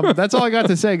 That's all I got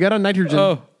to say. Get on Nitrogen.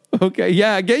 Oh, okay.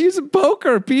 Yeah, get you some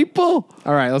poker, people.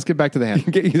 All right, let's get back to the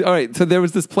hand. All right, so there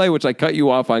was this play which I cut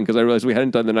you off on because I realized we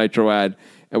hadn't done the Nitro ad.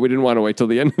 And we didn't want to wait till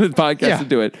the end of the podcast to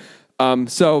do it.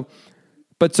 So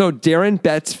Darren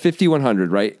bets 5,100,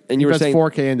 right? And you were saying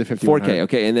 4K into 5,100. 4K,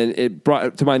 okay. And then it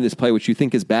brought to mind this play, which you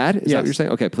think is bad. Is that what you're saying?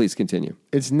 Okay, please continue.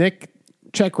 It's Nick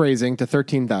check raising to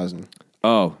 13,000.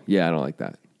 Oh, yeah, I don't like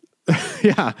that.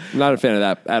 Yeah. I'm not a fan of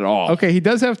that at all. Okay, he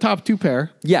does have top two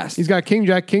pair. Yes. He's got King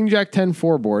Jack 10,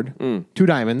 4 board, 2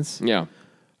 diamonds. Yeah.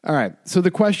 All right, so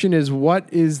the question is, what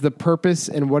is the purpose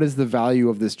and what is the value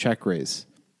of this check raise?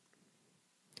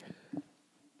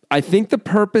 I think the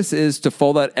purpose is to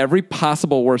fold out every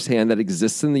possible worst hand that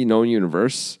exists in the known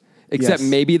universe, except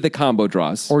maybe the combo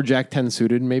draws. Or Jack 10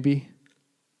 suited, maybe.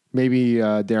 Maybe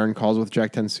Darren calls with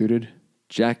Jack 10 suited.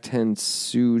 Jack 10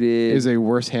 suited is a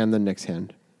worse hand than Nick's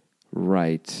hand.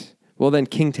 Right. Well, then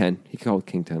king 10. He can call with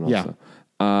king 10 also.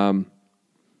 Yeah.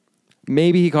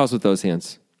 Maybe he calls with those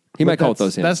hands. He might call with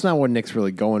those hands. That's not what Nick's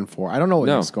really going for. I don't know what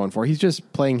Nick's going for. He's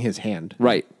just playing his hand.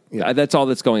 Right. Yeah. That's all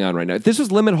that's going on right now. If this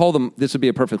was limit hold'em, this would be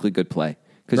a perfectly good play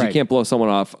because you can't blow someone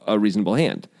off a reasonable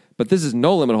hand. But this is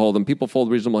no limit hold'em. People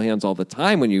fold reasonable hands all the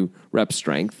time when you rep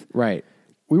strength. Right.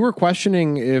 We were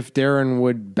questioning if Darren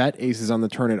would bet aces on the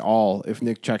turn at all if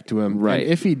Nick checked to him. Right.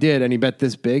 And if he did and he bet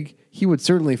this big, he would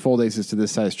certainly fold aces to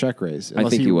this size check raise.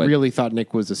 Unless he really thought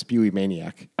Nick was a spewy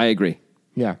maniac. I agree.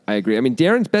 Yeah. I agree. I mean,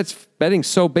 Darren's betting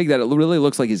so big that it really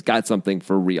looks like he's got something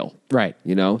for real. Right.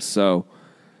 You know? So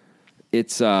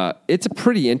it's a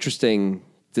pretty interesting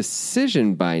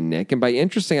decision by Nick. And by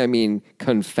interesting, I mean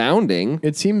confounding.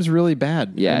 It seems really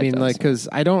bad. Yeah, I mean, because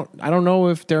I don't know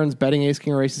if Darren's betting ace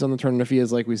king or aces on the turn. And if he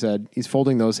is, like we said, he's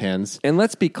folding those hands. And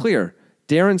let's be clear.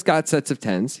 Darren's got sets of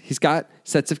tens. He's got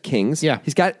sets of kings. Yeah.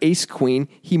 He's got ace queen.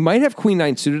 He might have queen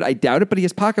nine suited. I doubt it, but he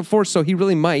has pocket fours, so he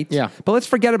really might. Yeah. But let's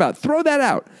forget about it. Throw that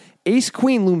out. Ace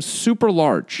queen looms super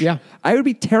large. Yeah. I would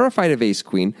be terrified of ace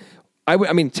queen.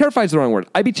 I mean, terrified is the wrong word.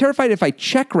 I'd be terrified if I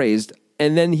check raised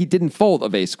and then he didn't fold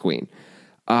of ace queen.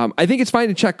 I think it's fine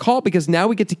to check call because now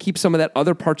we get to keep some of that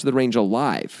other parts of the range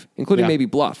alive, including maybe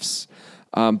bluffs.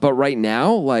 But right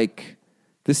now, like,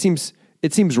 it seems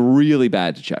really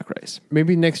bad to check raise.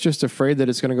 Maybe Nick's just afraid that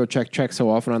it's going to go check so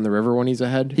often on the river when he's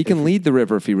ahead. He can lead the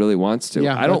river if he really wants to.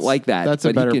 Yeah, I don't like that. That's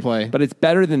a better play. But it's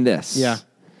better than this. Yeah.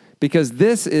 Because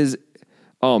this is,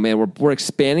 oh man, we're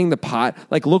expanding the pot.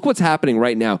 Like, look what's happening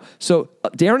right now. So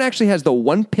Darren actually has the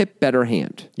 1 pip better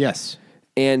hand. Yes.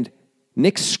 And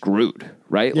Nick's screwed,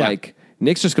 right? Yeah. Like,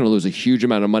 Nick's just going to lose a huge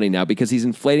amount of money now because he's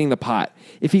inflating the pot.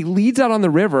 If he leads out on the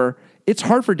river, it's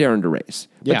hard for Darren to raise.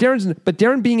 Yeah. But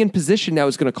Darren being in position now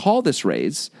is going to call this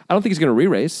raise. I don't think he's going to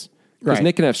re-raise because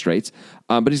Nick can have straights.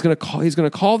 But he's going to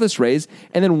call this raise,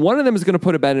 and then one of them is going to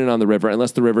put a bet in on the river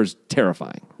unless the river's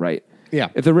terrifying, right? Yeah.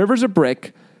 If the river's a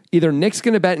brick, either Nick's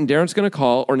going to bet and Darren's going to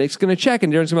call, or Nick's going to check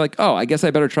and Darren's going to be like, oh, I guess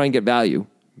I better try and get value,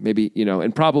 maybe,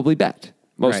 and probably bet.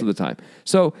 Most of the time.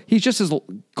 So he just has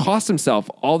cost himself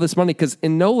all this money because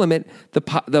in no limit, the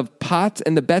pots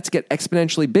and the bets get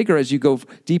exponentially bigger as you go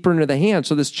deeper into the hand.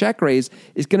 So this check raise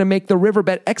is going to make the river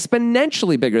bet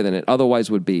exponentially bigger than it otherwise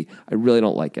would be. I really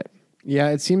don't like it. Yeah,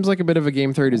 it seems like a bit of a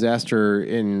game theory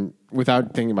disaster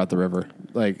without thinking about the river.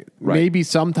 Like maybe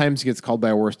sometimes he gets called by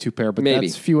a worse two pair, but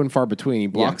that's few and far between. He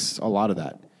blocks a lot of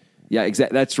that. Yeah,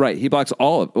 exactly. That's right. He blocks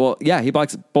all of. Well, yeah, he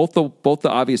blocks both the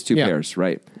obvious two pairs,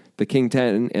 right? The king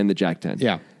 10 and the jack 10.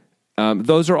 Yeah.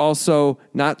 Those are also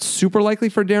not super likely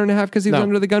for Darren to have because he was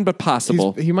under the gun, but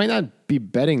possible. He might not be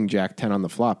betting jack 10 on the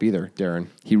flop either, Darren.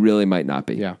 He really might not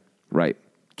be. Yeah. Right.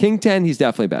 King 10, he's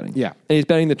definitely betting. Yeah. And he's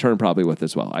betting the turn probably with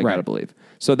as well, I got to believe.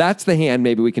 So that's the hand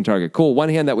maybe we can target. Cool. One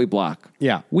hand that we block.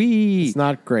 Yeah. It's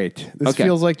not great. This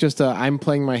feels like just I'm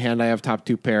playing my hand. I have top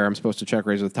two pair. I'm supposed to check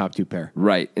raise with top two pair.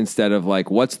 Right. Instead of like,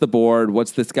 what's the board?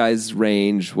 What's this guy's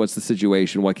range? What's the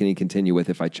situation? What can he continue with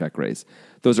if I check raise?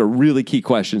 Those are really key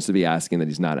questions to be asking that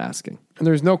he's not asking. And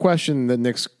there's no question that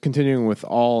Nick's continuing with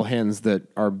all hands that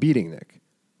are beating Nick.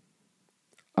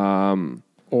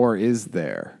 Or is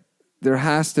there? There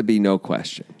has to be no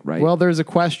question, right? Well, there's a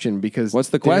question because what's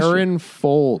the question? Darren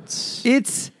folds.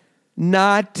 It's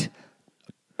not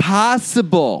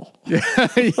possible.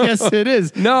 Yes, it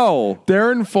is. No.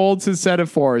 Darren folds his set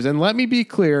of fours. And let me be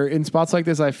clear, in spots like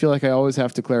this, I feel like I always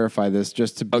have to clarify this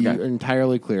just to be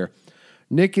entirely clear.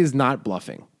 Nick is not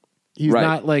bluffing. He's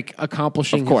not like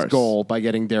accomplishing his goal by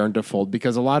getting Darren to fold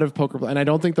because a lot of poker, and I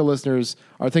don't think the listeners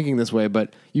are thinking this way,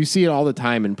 but you see it all the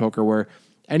time in poker where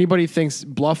anybody thinks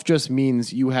bluff just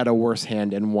means you had a worse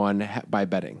hand and won by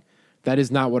betting. That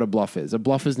is not what a bluff is. A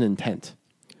bluff is an intent.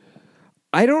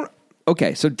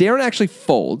 Okay, so Darren actually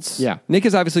folds. Yeah. Nick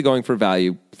is obviously going for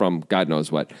value from God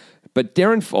knows what, but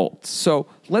Darren folds. So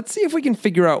let's see if we can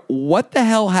figure out what the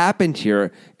hell happened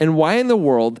here and why in the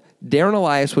world Darren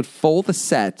Elias would fold the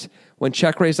set when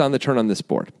check raised on the turn on this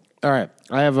board. All right.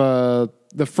 I have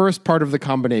the first part of the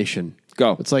combination.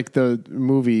 Go. It's like the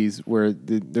movies where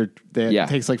it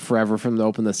takes like forever for them to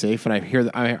open the safe, and I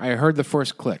heard the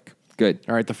first click. Good.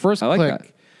 All right, the first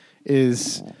click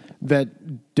is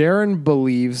that Darren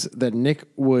believes that Nick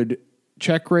would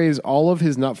check raise all of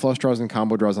his nut flush draws and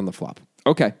combo draws on the flop.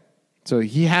 Okay. So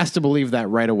he has to believe that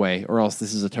right away, or else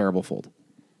this is a terrible fold.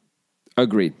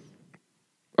 Agreed.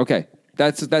 Okay.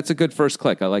 That's a good first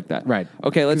click. I like that. Right.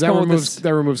 Okay, let's go with this.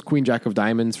 That removes Queen Jack of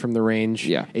Diamonds from the range.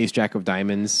 Yeah. Ace Jack of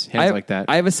Diamonds, hands like that.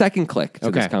 I have a second click to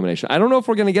this combination. I don't know if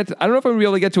we're going to get to, I don't know if I'm going to be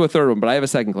able to get to a third one, but I have a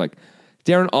second click.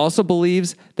 Darren also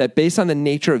believes that based on the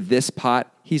nature of this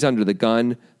pot, he's under the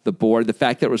gun, the board, the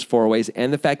fact that it was four ways,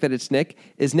 and the fact that it's Nick,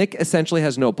 is Nick essentially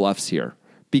has no bluffs here.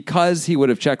 Because he would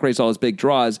have check raised all his big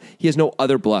draws, he has no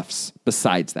other bluffs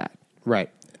besides that. Right.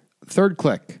 Third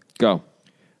click. Go.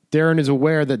 Darren is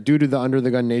aware that due to the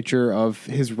under-the-gun nature of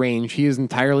his range, he is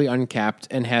entirely uncapped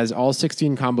and has all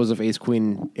 16 combos of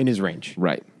ace-queen in his range.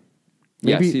 Right.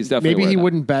 Maybe, yes, he's definitely maybe he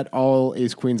wouldn't bet all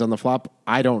ace-queens on the flop.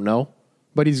 I don't know.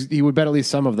 But he would bet at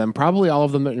least some of them. Probably all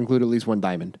of them that include at least one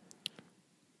diamond.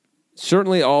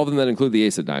 Certainly all of them that include the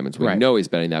ace of diamonds. We know he's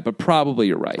betting that, but probably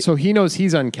you're right. So he knows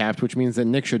he's uncapped, which means that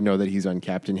Nick should know that he's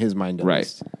uncapped in his mind at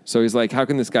least. So he's like, how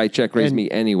can this guy check raise me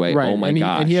anyway? Right. Oh my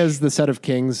gosh. And he has the set of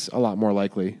kings a lot more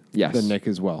likely than Nick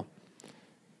as well.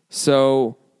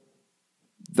 So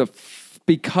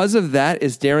because of that,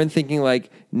 is Darren thinking like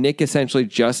Nick essentially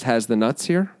just has the nuts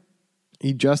here?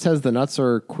 He just has the nuts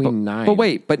or queen nine. But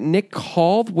wait, Nick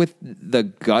called with the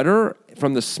gutter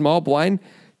from the small blind.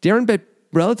 Darren bet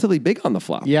relatively big on the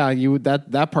flop. Yeah,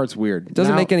 that part's weird. It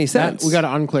doesn't make any sense. We got to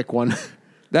unclick one.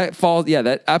 That falls. Yeah,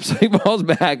 that absolutely falls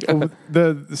back.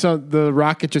 So the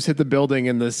rocket just hit the building,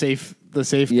 and the safe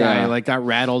guy like got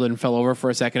rattled and fell over for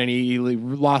a second, and he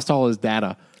lost all his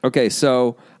data. Okay,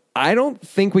 so I don't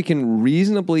think we can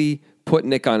reasonably put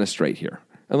Nick on a straight here,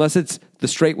 unless it's the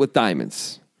straight with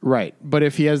diamonds. Right, but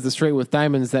if he has the straight with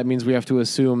diamonds, that means we have to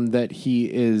assume that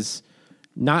he is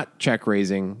not check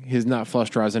raising his nut flush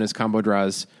draws and his combo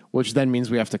draws, which then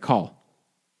means we have to call.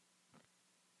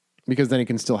 Because then he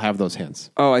can still have those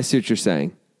hands. Oh, I see what you're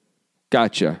saying.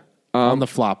 Gotcha. On the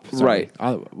flop. Sorry.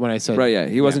 Right. When I said... Right, yeah.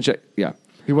 He wasn't check... Yeah.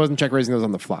 He wasn't check raising those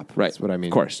on the flop. Right. That's what I mean.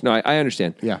 Of course. No, I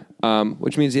understand. Yeah.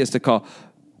 Which means he has to call.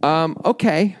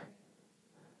 Okay.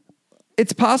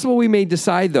 It's possible we may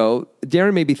decide, though,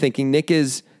 Darren may be thinking Nick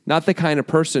is not the kind of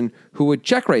person who would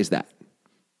check raise that.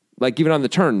 Like even on the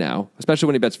turn now, especially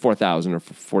when he bets 4,000 or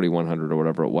 4,100 or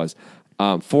whatever it was.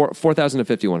 4,000 to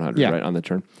 5,100, right, on the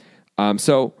turn.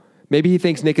 So maybe he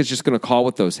thinks Nick is just going to call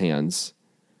with those hands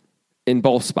in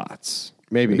both spots.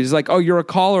 Maybe he's like, oh, you're a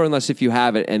caller unless if you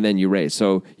have it and then you raise.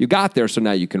 So you got there, so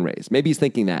now you can raise. Maybe he's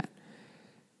thinking that.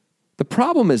 The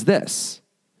problem is this.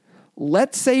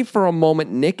 Let's say for a moment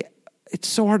Nick... It's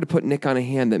so hard to put Nick on a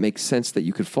hand that makes sense that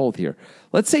you could fold here.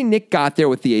 Let's say Nick got there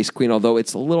with the ace-queen, although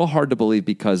it's a little hard to believe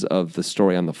because of the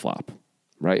story on the flop,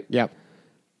 right? Yep.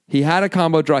 He had a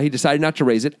combo draw. He decided not to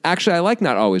raise it. Actually, I like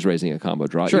not always raising a combo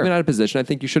draw. Sure. Even out of position, I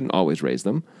think you shouldn't always raise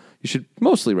them. You should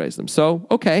mostly raise them. So,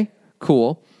 okay,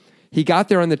 cool. He got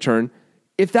there on the turn.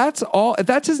 If that's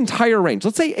his entire range,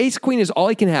 let's say ace-queen is all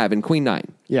he can have in queen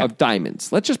nine of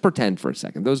diamonds. Let's just pretend for a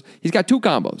second. He's got two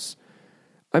combos.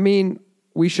 I mean...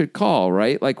 we should call,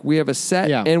 right? Like we have a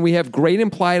set and we have great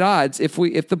implied odds if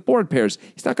the board pairs.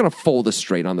 He's not going to fold us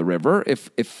straight on the river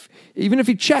even if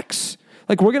he checks.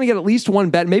 Like we're going to get at least one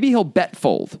bet. Maybe he'll bet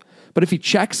fold. But if he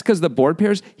checks because the board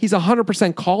pairs, he's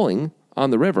 100% calling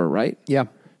on the river, right? Yeah.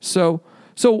 So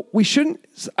we shouldn't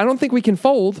I don't think we can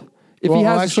fold if he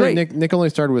has a straight. Nick only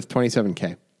started with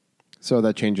 27K. So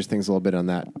that changes things a little bit on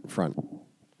that front.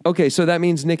 Okay, so that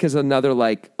means Nick is another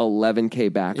like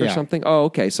 11K back or something. Oh,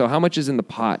 okay. So how much is in the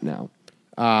pot now?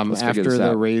 After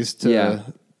the raise to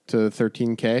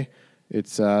 13K,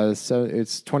 it's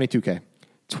 22K.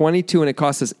 22, and it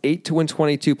costs us 8 to win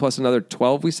 22 plus another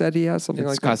 12. We said he has something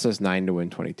like that. It costs us 9 to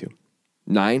win 22.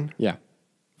 9? Yeah,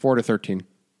 4 to 13.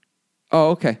 Oh,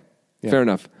 okay. Yeah. Fair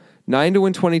enough. 9 to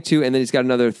win 22, and then he's got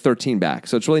another 13 back.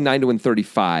 So it's really 9 to win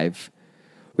 35.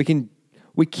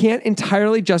 We can't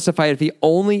entirely justify it if he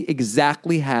only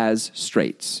exactly has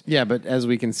straights. Yeah, but as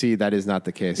we can see, that is not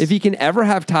the case. If he can ever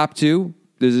have top two,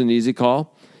 this is an easy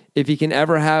call. If he can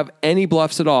ever have any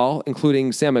bluffs at all,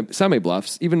 including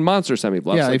semi-bluffs, even monster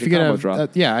semi-bluffs, yeah, like if you can have,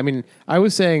 I mean, I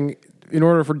was saying in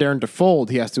order for Darren to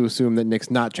fold, he has to assume that Nick's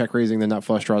not check raising the nut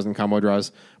flush draws and combo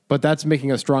draws. But that's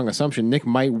making a strong assumption. Nick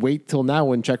might wait till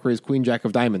now and check raise queen jack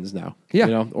of diamonds now.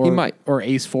 Yeah, or, he might. Or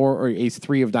ace 4 or ace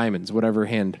 3 of diamonds, whatever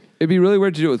hand. It'd be really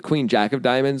weird to do it with queen jack of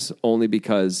diamonds only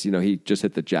because, he just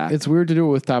hit the jack. It's weird to do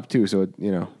it with top two. So,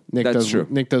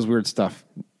 Nick does weird stuff.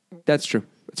 That's true.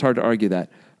 It's hard to argue that.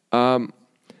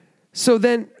 So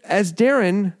then as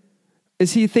Darren,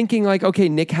 is he thinking like, okay,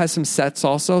 Nick has some sets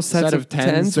also, sets of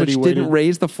tens which didn't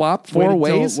raise the flop four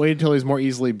ways? Wait until he's more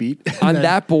easily beat. On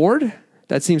that board?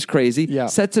 That seems crazy. Yeah.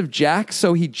 Sets of jacks.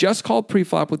 So he just called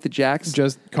pre-flop with the jacks.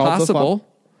 Just called the flop.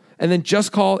 And then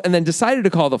just called, and then decided to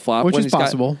call the flop. Which is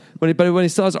possible. But when he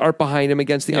still has art behind him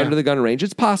against the under the gun range,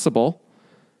 it's possible.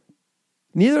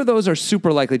 Neither of those are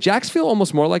super likely. Jacks feel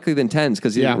almost more likely than tens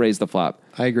because he didn't raise the flop.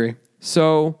 I agree.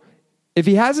 So if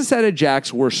he has a set of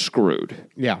jacks, we're screwed.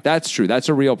 Yeah. That's true. That's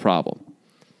a real problem.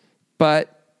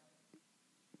 But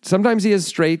sometimes he has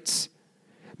straights.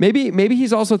 Maybe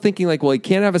he's also thinking like, well, he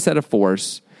can't have a set of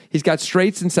 4s. He's got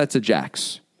straights and sets of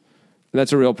jacks. And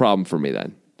that's a real problem for me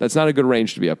then. That's not a good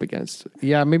range to be up against.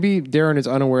 Yeah, maybe Darren is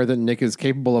unaware that Nick is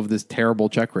capable of this terrible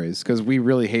check raise because we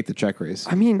really hate the check raise.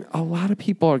 I mean, a lot of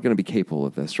people are going to be capable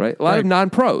of this, right? A lot of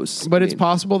non-pros. But it's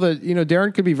possible that,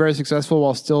 Darren could be very successful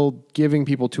while still giving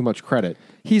people too much credit.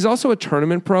 He's also a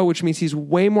tournament pro, which means he's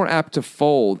way more apt to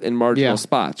fold in marginal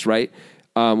spots, right?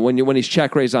 When he's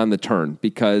check raised on the turn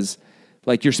because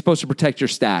like you're supposed to protect your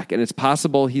stack. And it's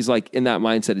possible he's like in that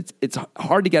mindset. It's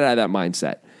hard to get out of that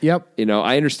mindset. Yep.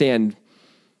 I understand.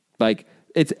 Like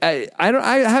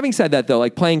having said that though,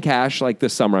 like playing cash, like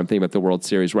this summer, I'm thinking about the World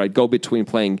Series where I'd go between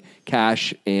playing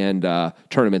cash and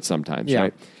tournaments sometimes,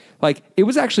 right? Like it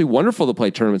was actually wonderful to play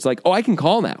tournaments. Like, oh, I can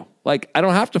call now. Like I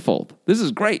don't have to fold. This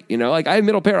is great. Like I have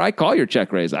middle pair. I call your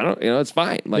check raise. I don't, it's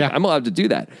fine. Like I'm allowed to do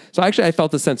that. So actually I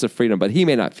felt a sense of freedom, but he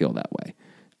may not feel that way.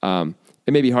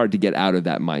 It may be hard to get out of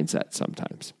that mindset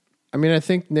sometimes. I mean, I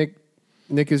think Nick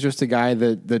is just a guy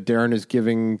that Darren is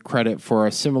giving credit for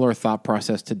a similar thought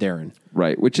process to Darren.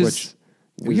 Right, which is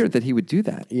weird that he would do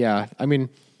that. Yeah, I mean,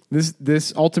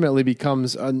 this ultimately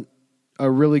becomes a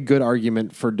really good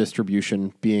argument for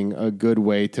distribution being a good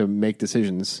way to make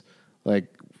decisions.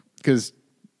 Like, because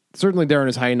certainly Darren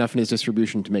is high enough in his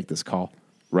distribution to make this call.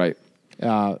 Right.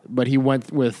 But he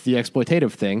went with the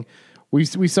exploitative thing. We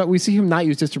see him not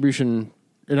use distribution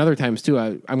in other times too.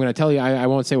 I'm going to tell you, I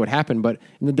won't say what happened, but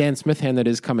in the Dan Smith hand that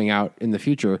is coming out in the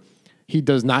future, he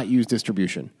does not use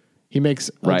distribution. He makes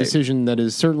a decision that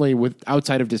is certainly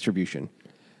outside of distribution.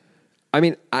 I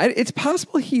mean, it's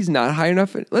possible he's not high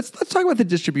enough. Let's talk about the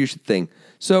distribution thing.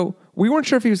 So we weren't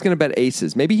sure if he was going to bet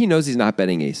aces. Maybe he knows he's not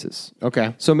betting aces.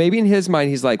 Okay. So maybe in his mind,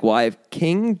 he's like, well, I have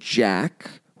king jack,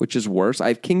 which is worse. I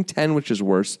have king 10, which is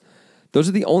worse. Those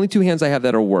are the only two hands I have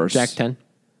that are worse. Jack 10.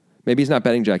 Maybe he's not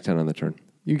betting jack 10 on the turn.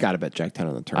 You got to bet Jack 10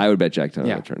 on the turn. I would bet Jack 10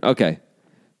 on the turn. Okay.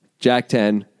 Jack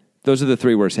 10. Those are the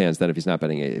three worst hands then if he's not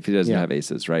betting if he doesn't have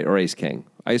aces, right? Or ace king.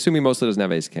 I assume he mostly doesn't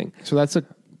have ace king. So that's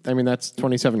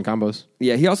 27 combos.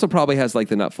 Yeah, he also probably has like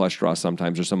the nut flush draw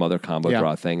sometimes or some other combo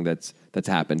draw thing that's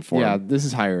happened for him. Yeah, this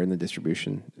is higher in the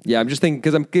distribution. Yeah, I'm just thinking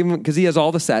because he has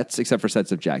all the sets except for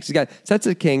sets of jacks. He's got sets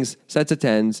of kings, sets of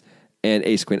tens, and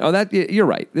ace queen. Oh, you're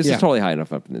right. This is totally high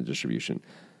enough up in the distribution.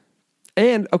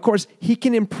 And, of course, he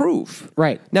can improve.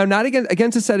 Right. Now, not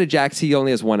against a set of jacks, he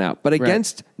only has one out. But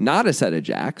against not a set of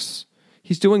jacks,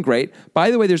 he's doing great. By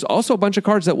the way, there's also a bunch of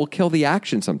cards that will kill the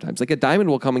action sometimes. Like a diamond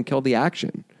will come and kill the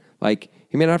action. Like,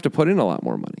 he may not have to put in a lot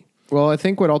more money. Well, I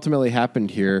think what ultimately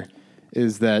happened here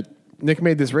is that Nick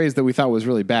made this raise that we thought was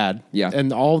really bad. Yeah.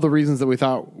 And all the reasons that we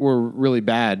thought were really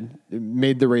bad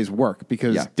made the raise work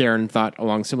because Darren thought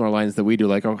along similar lines that we do.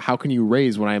 Like, oh, how can you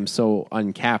raise when I am so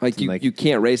uncapped? Like, you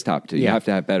can't raise top two. You have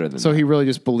to have better than that. So he really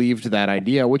just believed that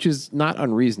idea, which is not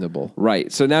unreasonable.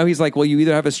 Right. So now he's like, well, you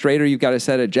either have a straight or you've got a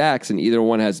set of jacks, and either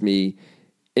one has me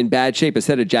in bad shape. A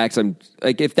set of jacks, I'm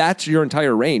like, if that's your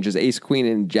entire range is ace, queen,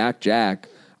 and jack,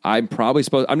 I'm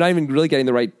not even really getting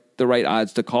the right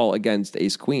odds to call against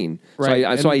ace queen.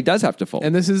 Right. So he does have to fold.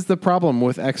 And this is the problem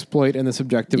with exploit and the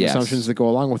subjective assumptions that go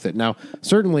along with it. Now,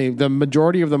 certainly the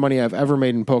majority of the money I've ever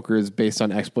made in poker is based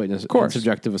on exploit and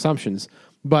subjective assumptions.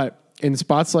 But in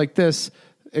spots like this,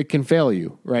 it can fail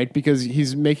you, right? Because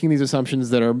he's making these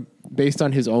assumptions that are based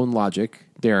on his own logic,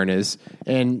 Darren is,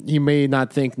 and he may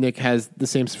not think Nick has the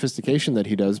same sophistication that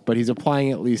he does, but he's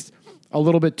applying at least a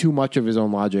little bit too much of his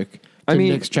own logic to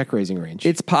Nick's check raising range.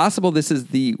 It's possible this is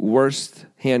the worst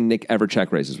hand Nick ever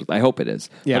check raises with. I hope it is.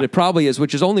 Yeah. But it probably is,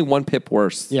 which is only one pip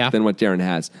worse than what Darren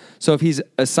has. So if he's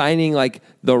assigning like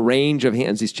the range of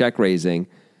hands he's check raising,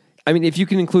 I mean, if you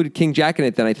can include king jack in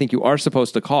it, then I think you are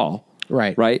supposed to call.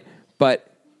 Right. Right?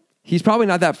 But he's probably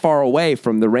not that far away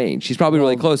from the range. He's probably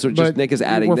really close. So just Nick is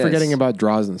adding We're forgetting about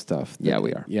draws and stuff. Yeah,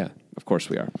 we are. Yeah. Of course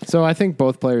we are. So I think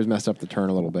both players messed up the turn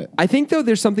a little bit. I think, though,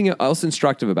 there's something else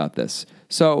instructive about this.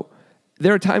 So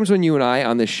there are times when you and I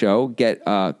on this show get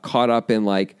caught up in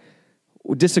like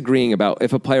disagreeing about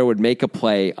if a player would make a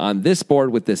play on this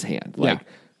board with this hand. Like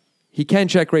he can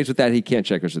check raise with that, he can't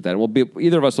check raise with that. And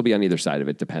either of us will be on either side of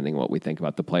it, depending on what we think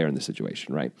about the player in the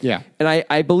situation, right? Yeah. And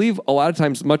I believe a lot of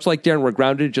times, much like Darren, we're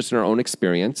grounded just in our own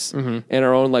experience and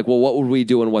our own like, well, what would we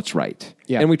do and what's right?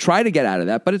 Yeah. And we try to get out of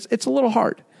that, but it's a little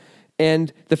hard.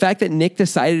 And the fact that Nick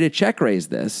decided to check raise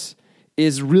this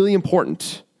is really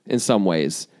important in some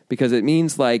ways because it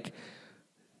means like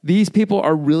these people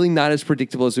are really not as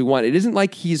predictable as we want. It isn't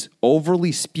like he's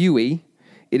overly spewy.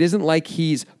 It isn't like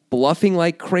he's bluffing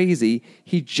like crazy.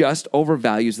 He just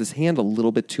overvalues this hand a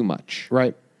little bit too much.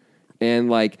 Right. And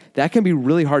like that can be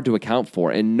really hard to account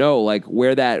for and know like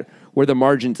where that where the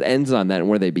margins ends on that and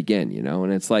where they begin, you know?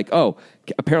 And it's like, oh,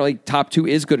 apparently top 2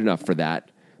 is good enough for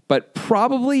that. But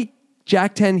probably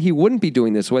Jack 10 he wouldn't be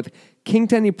doing this with. King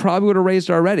 10 he probably would have raised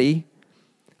already.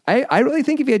 I really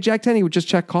think if he had Jack 10 he would just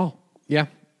check call. Yeah.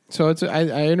 So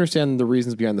I understand the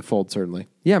reasons behind the fold, certainly.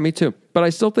 Yeah, me too. But I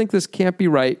still think this can't be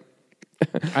right.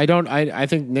 I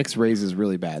think Nick's raise is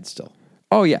really bad still.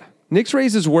 Oh, yeah. Nick's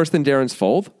raise is worse than Darren's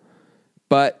fold.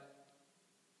 But,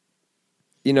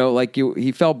 you know, like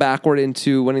he fell backward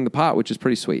into winning the pot, which is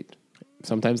pretty sweet.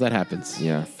 Sometimes that happens.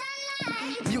 Yeah.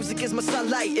 Music is my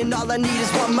sunlight, and all I need is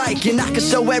one mic. And I can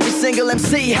show every single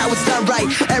MC how it's done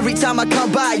right. Every time I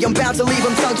come by, I'm bound to leave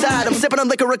them tongue-tied. I'm sipping on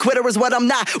liquor, a quitter is what I'm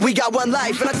not. We got one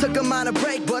life, and I took a minor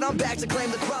break, but I'm back to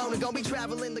claim the throne. And gonna be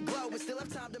traveling the globe, and still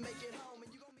have time to make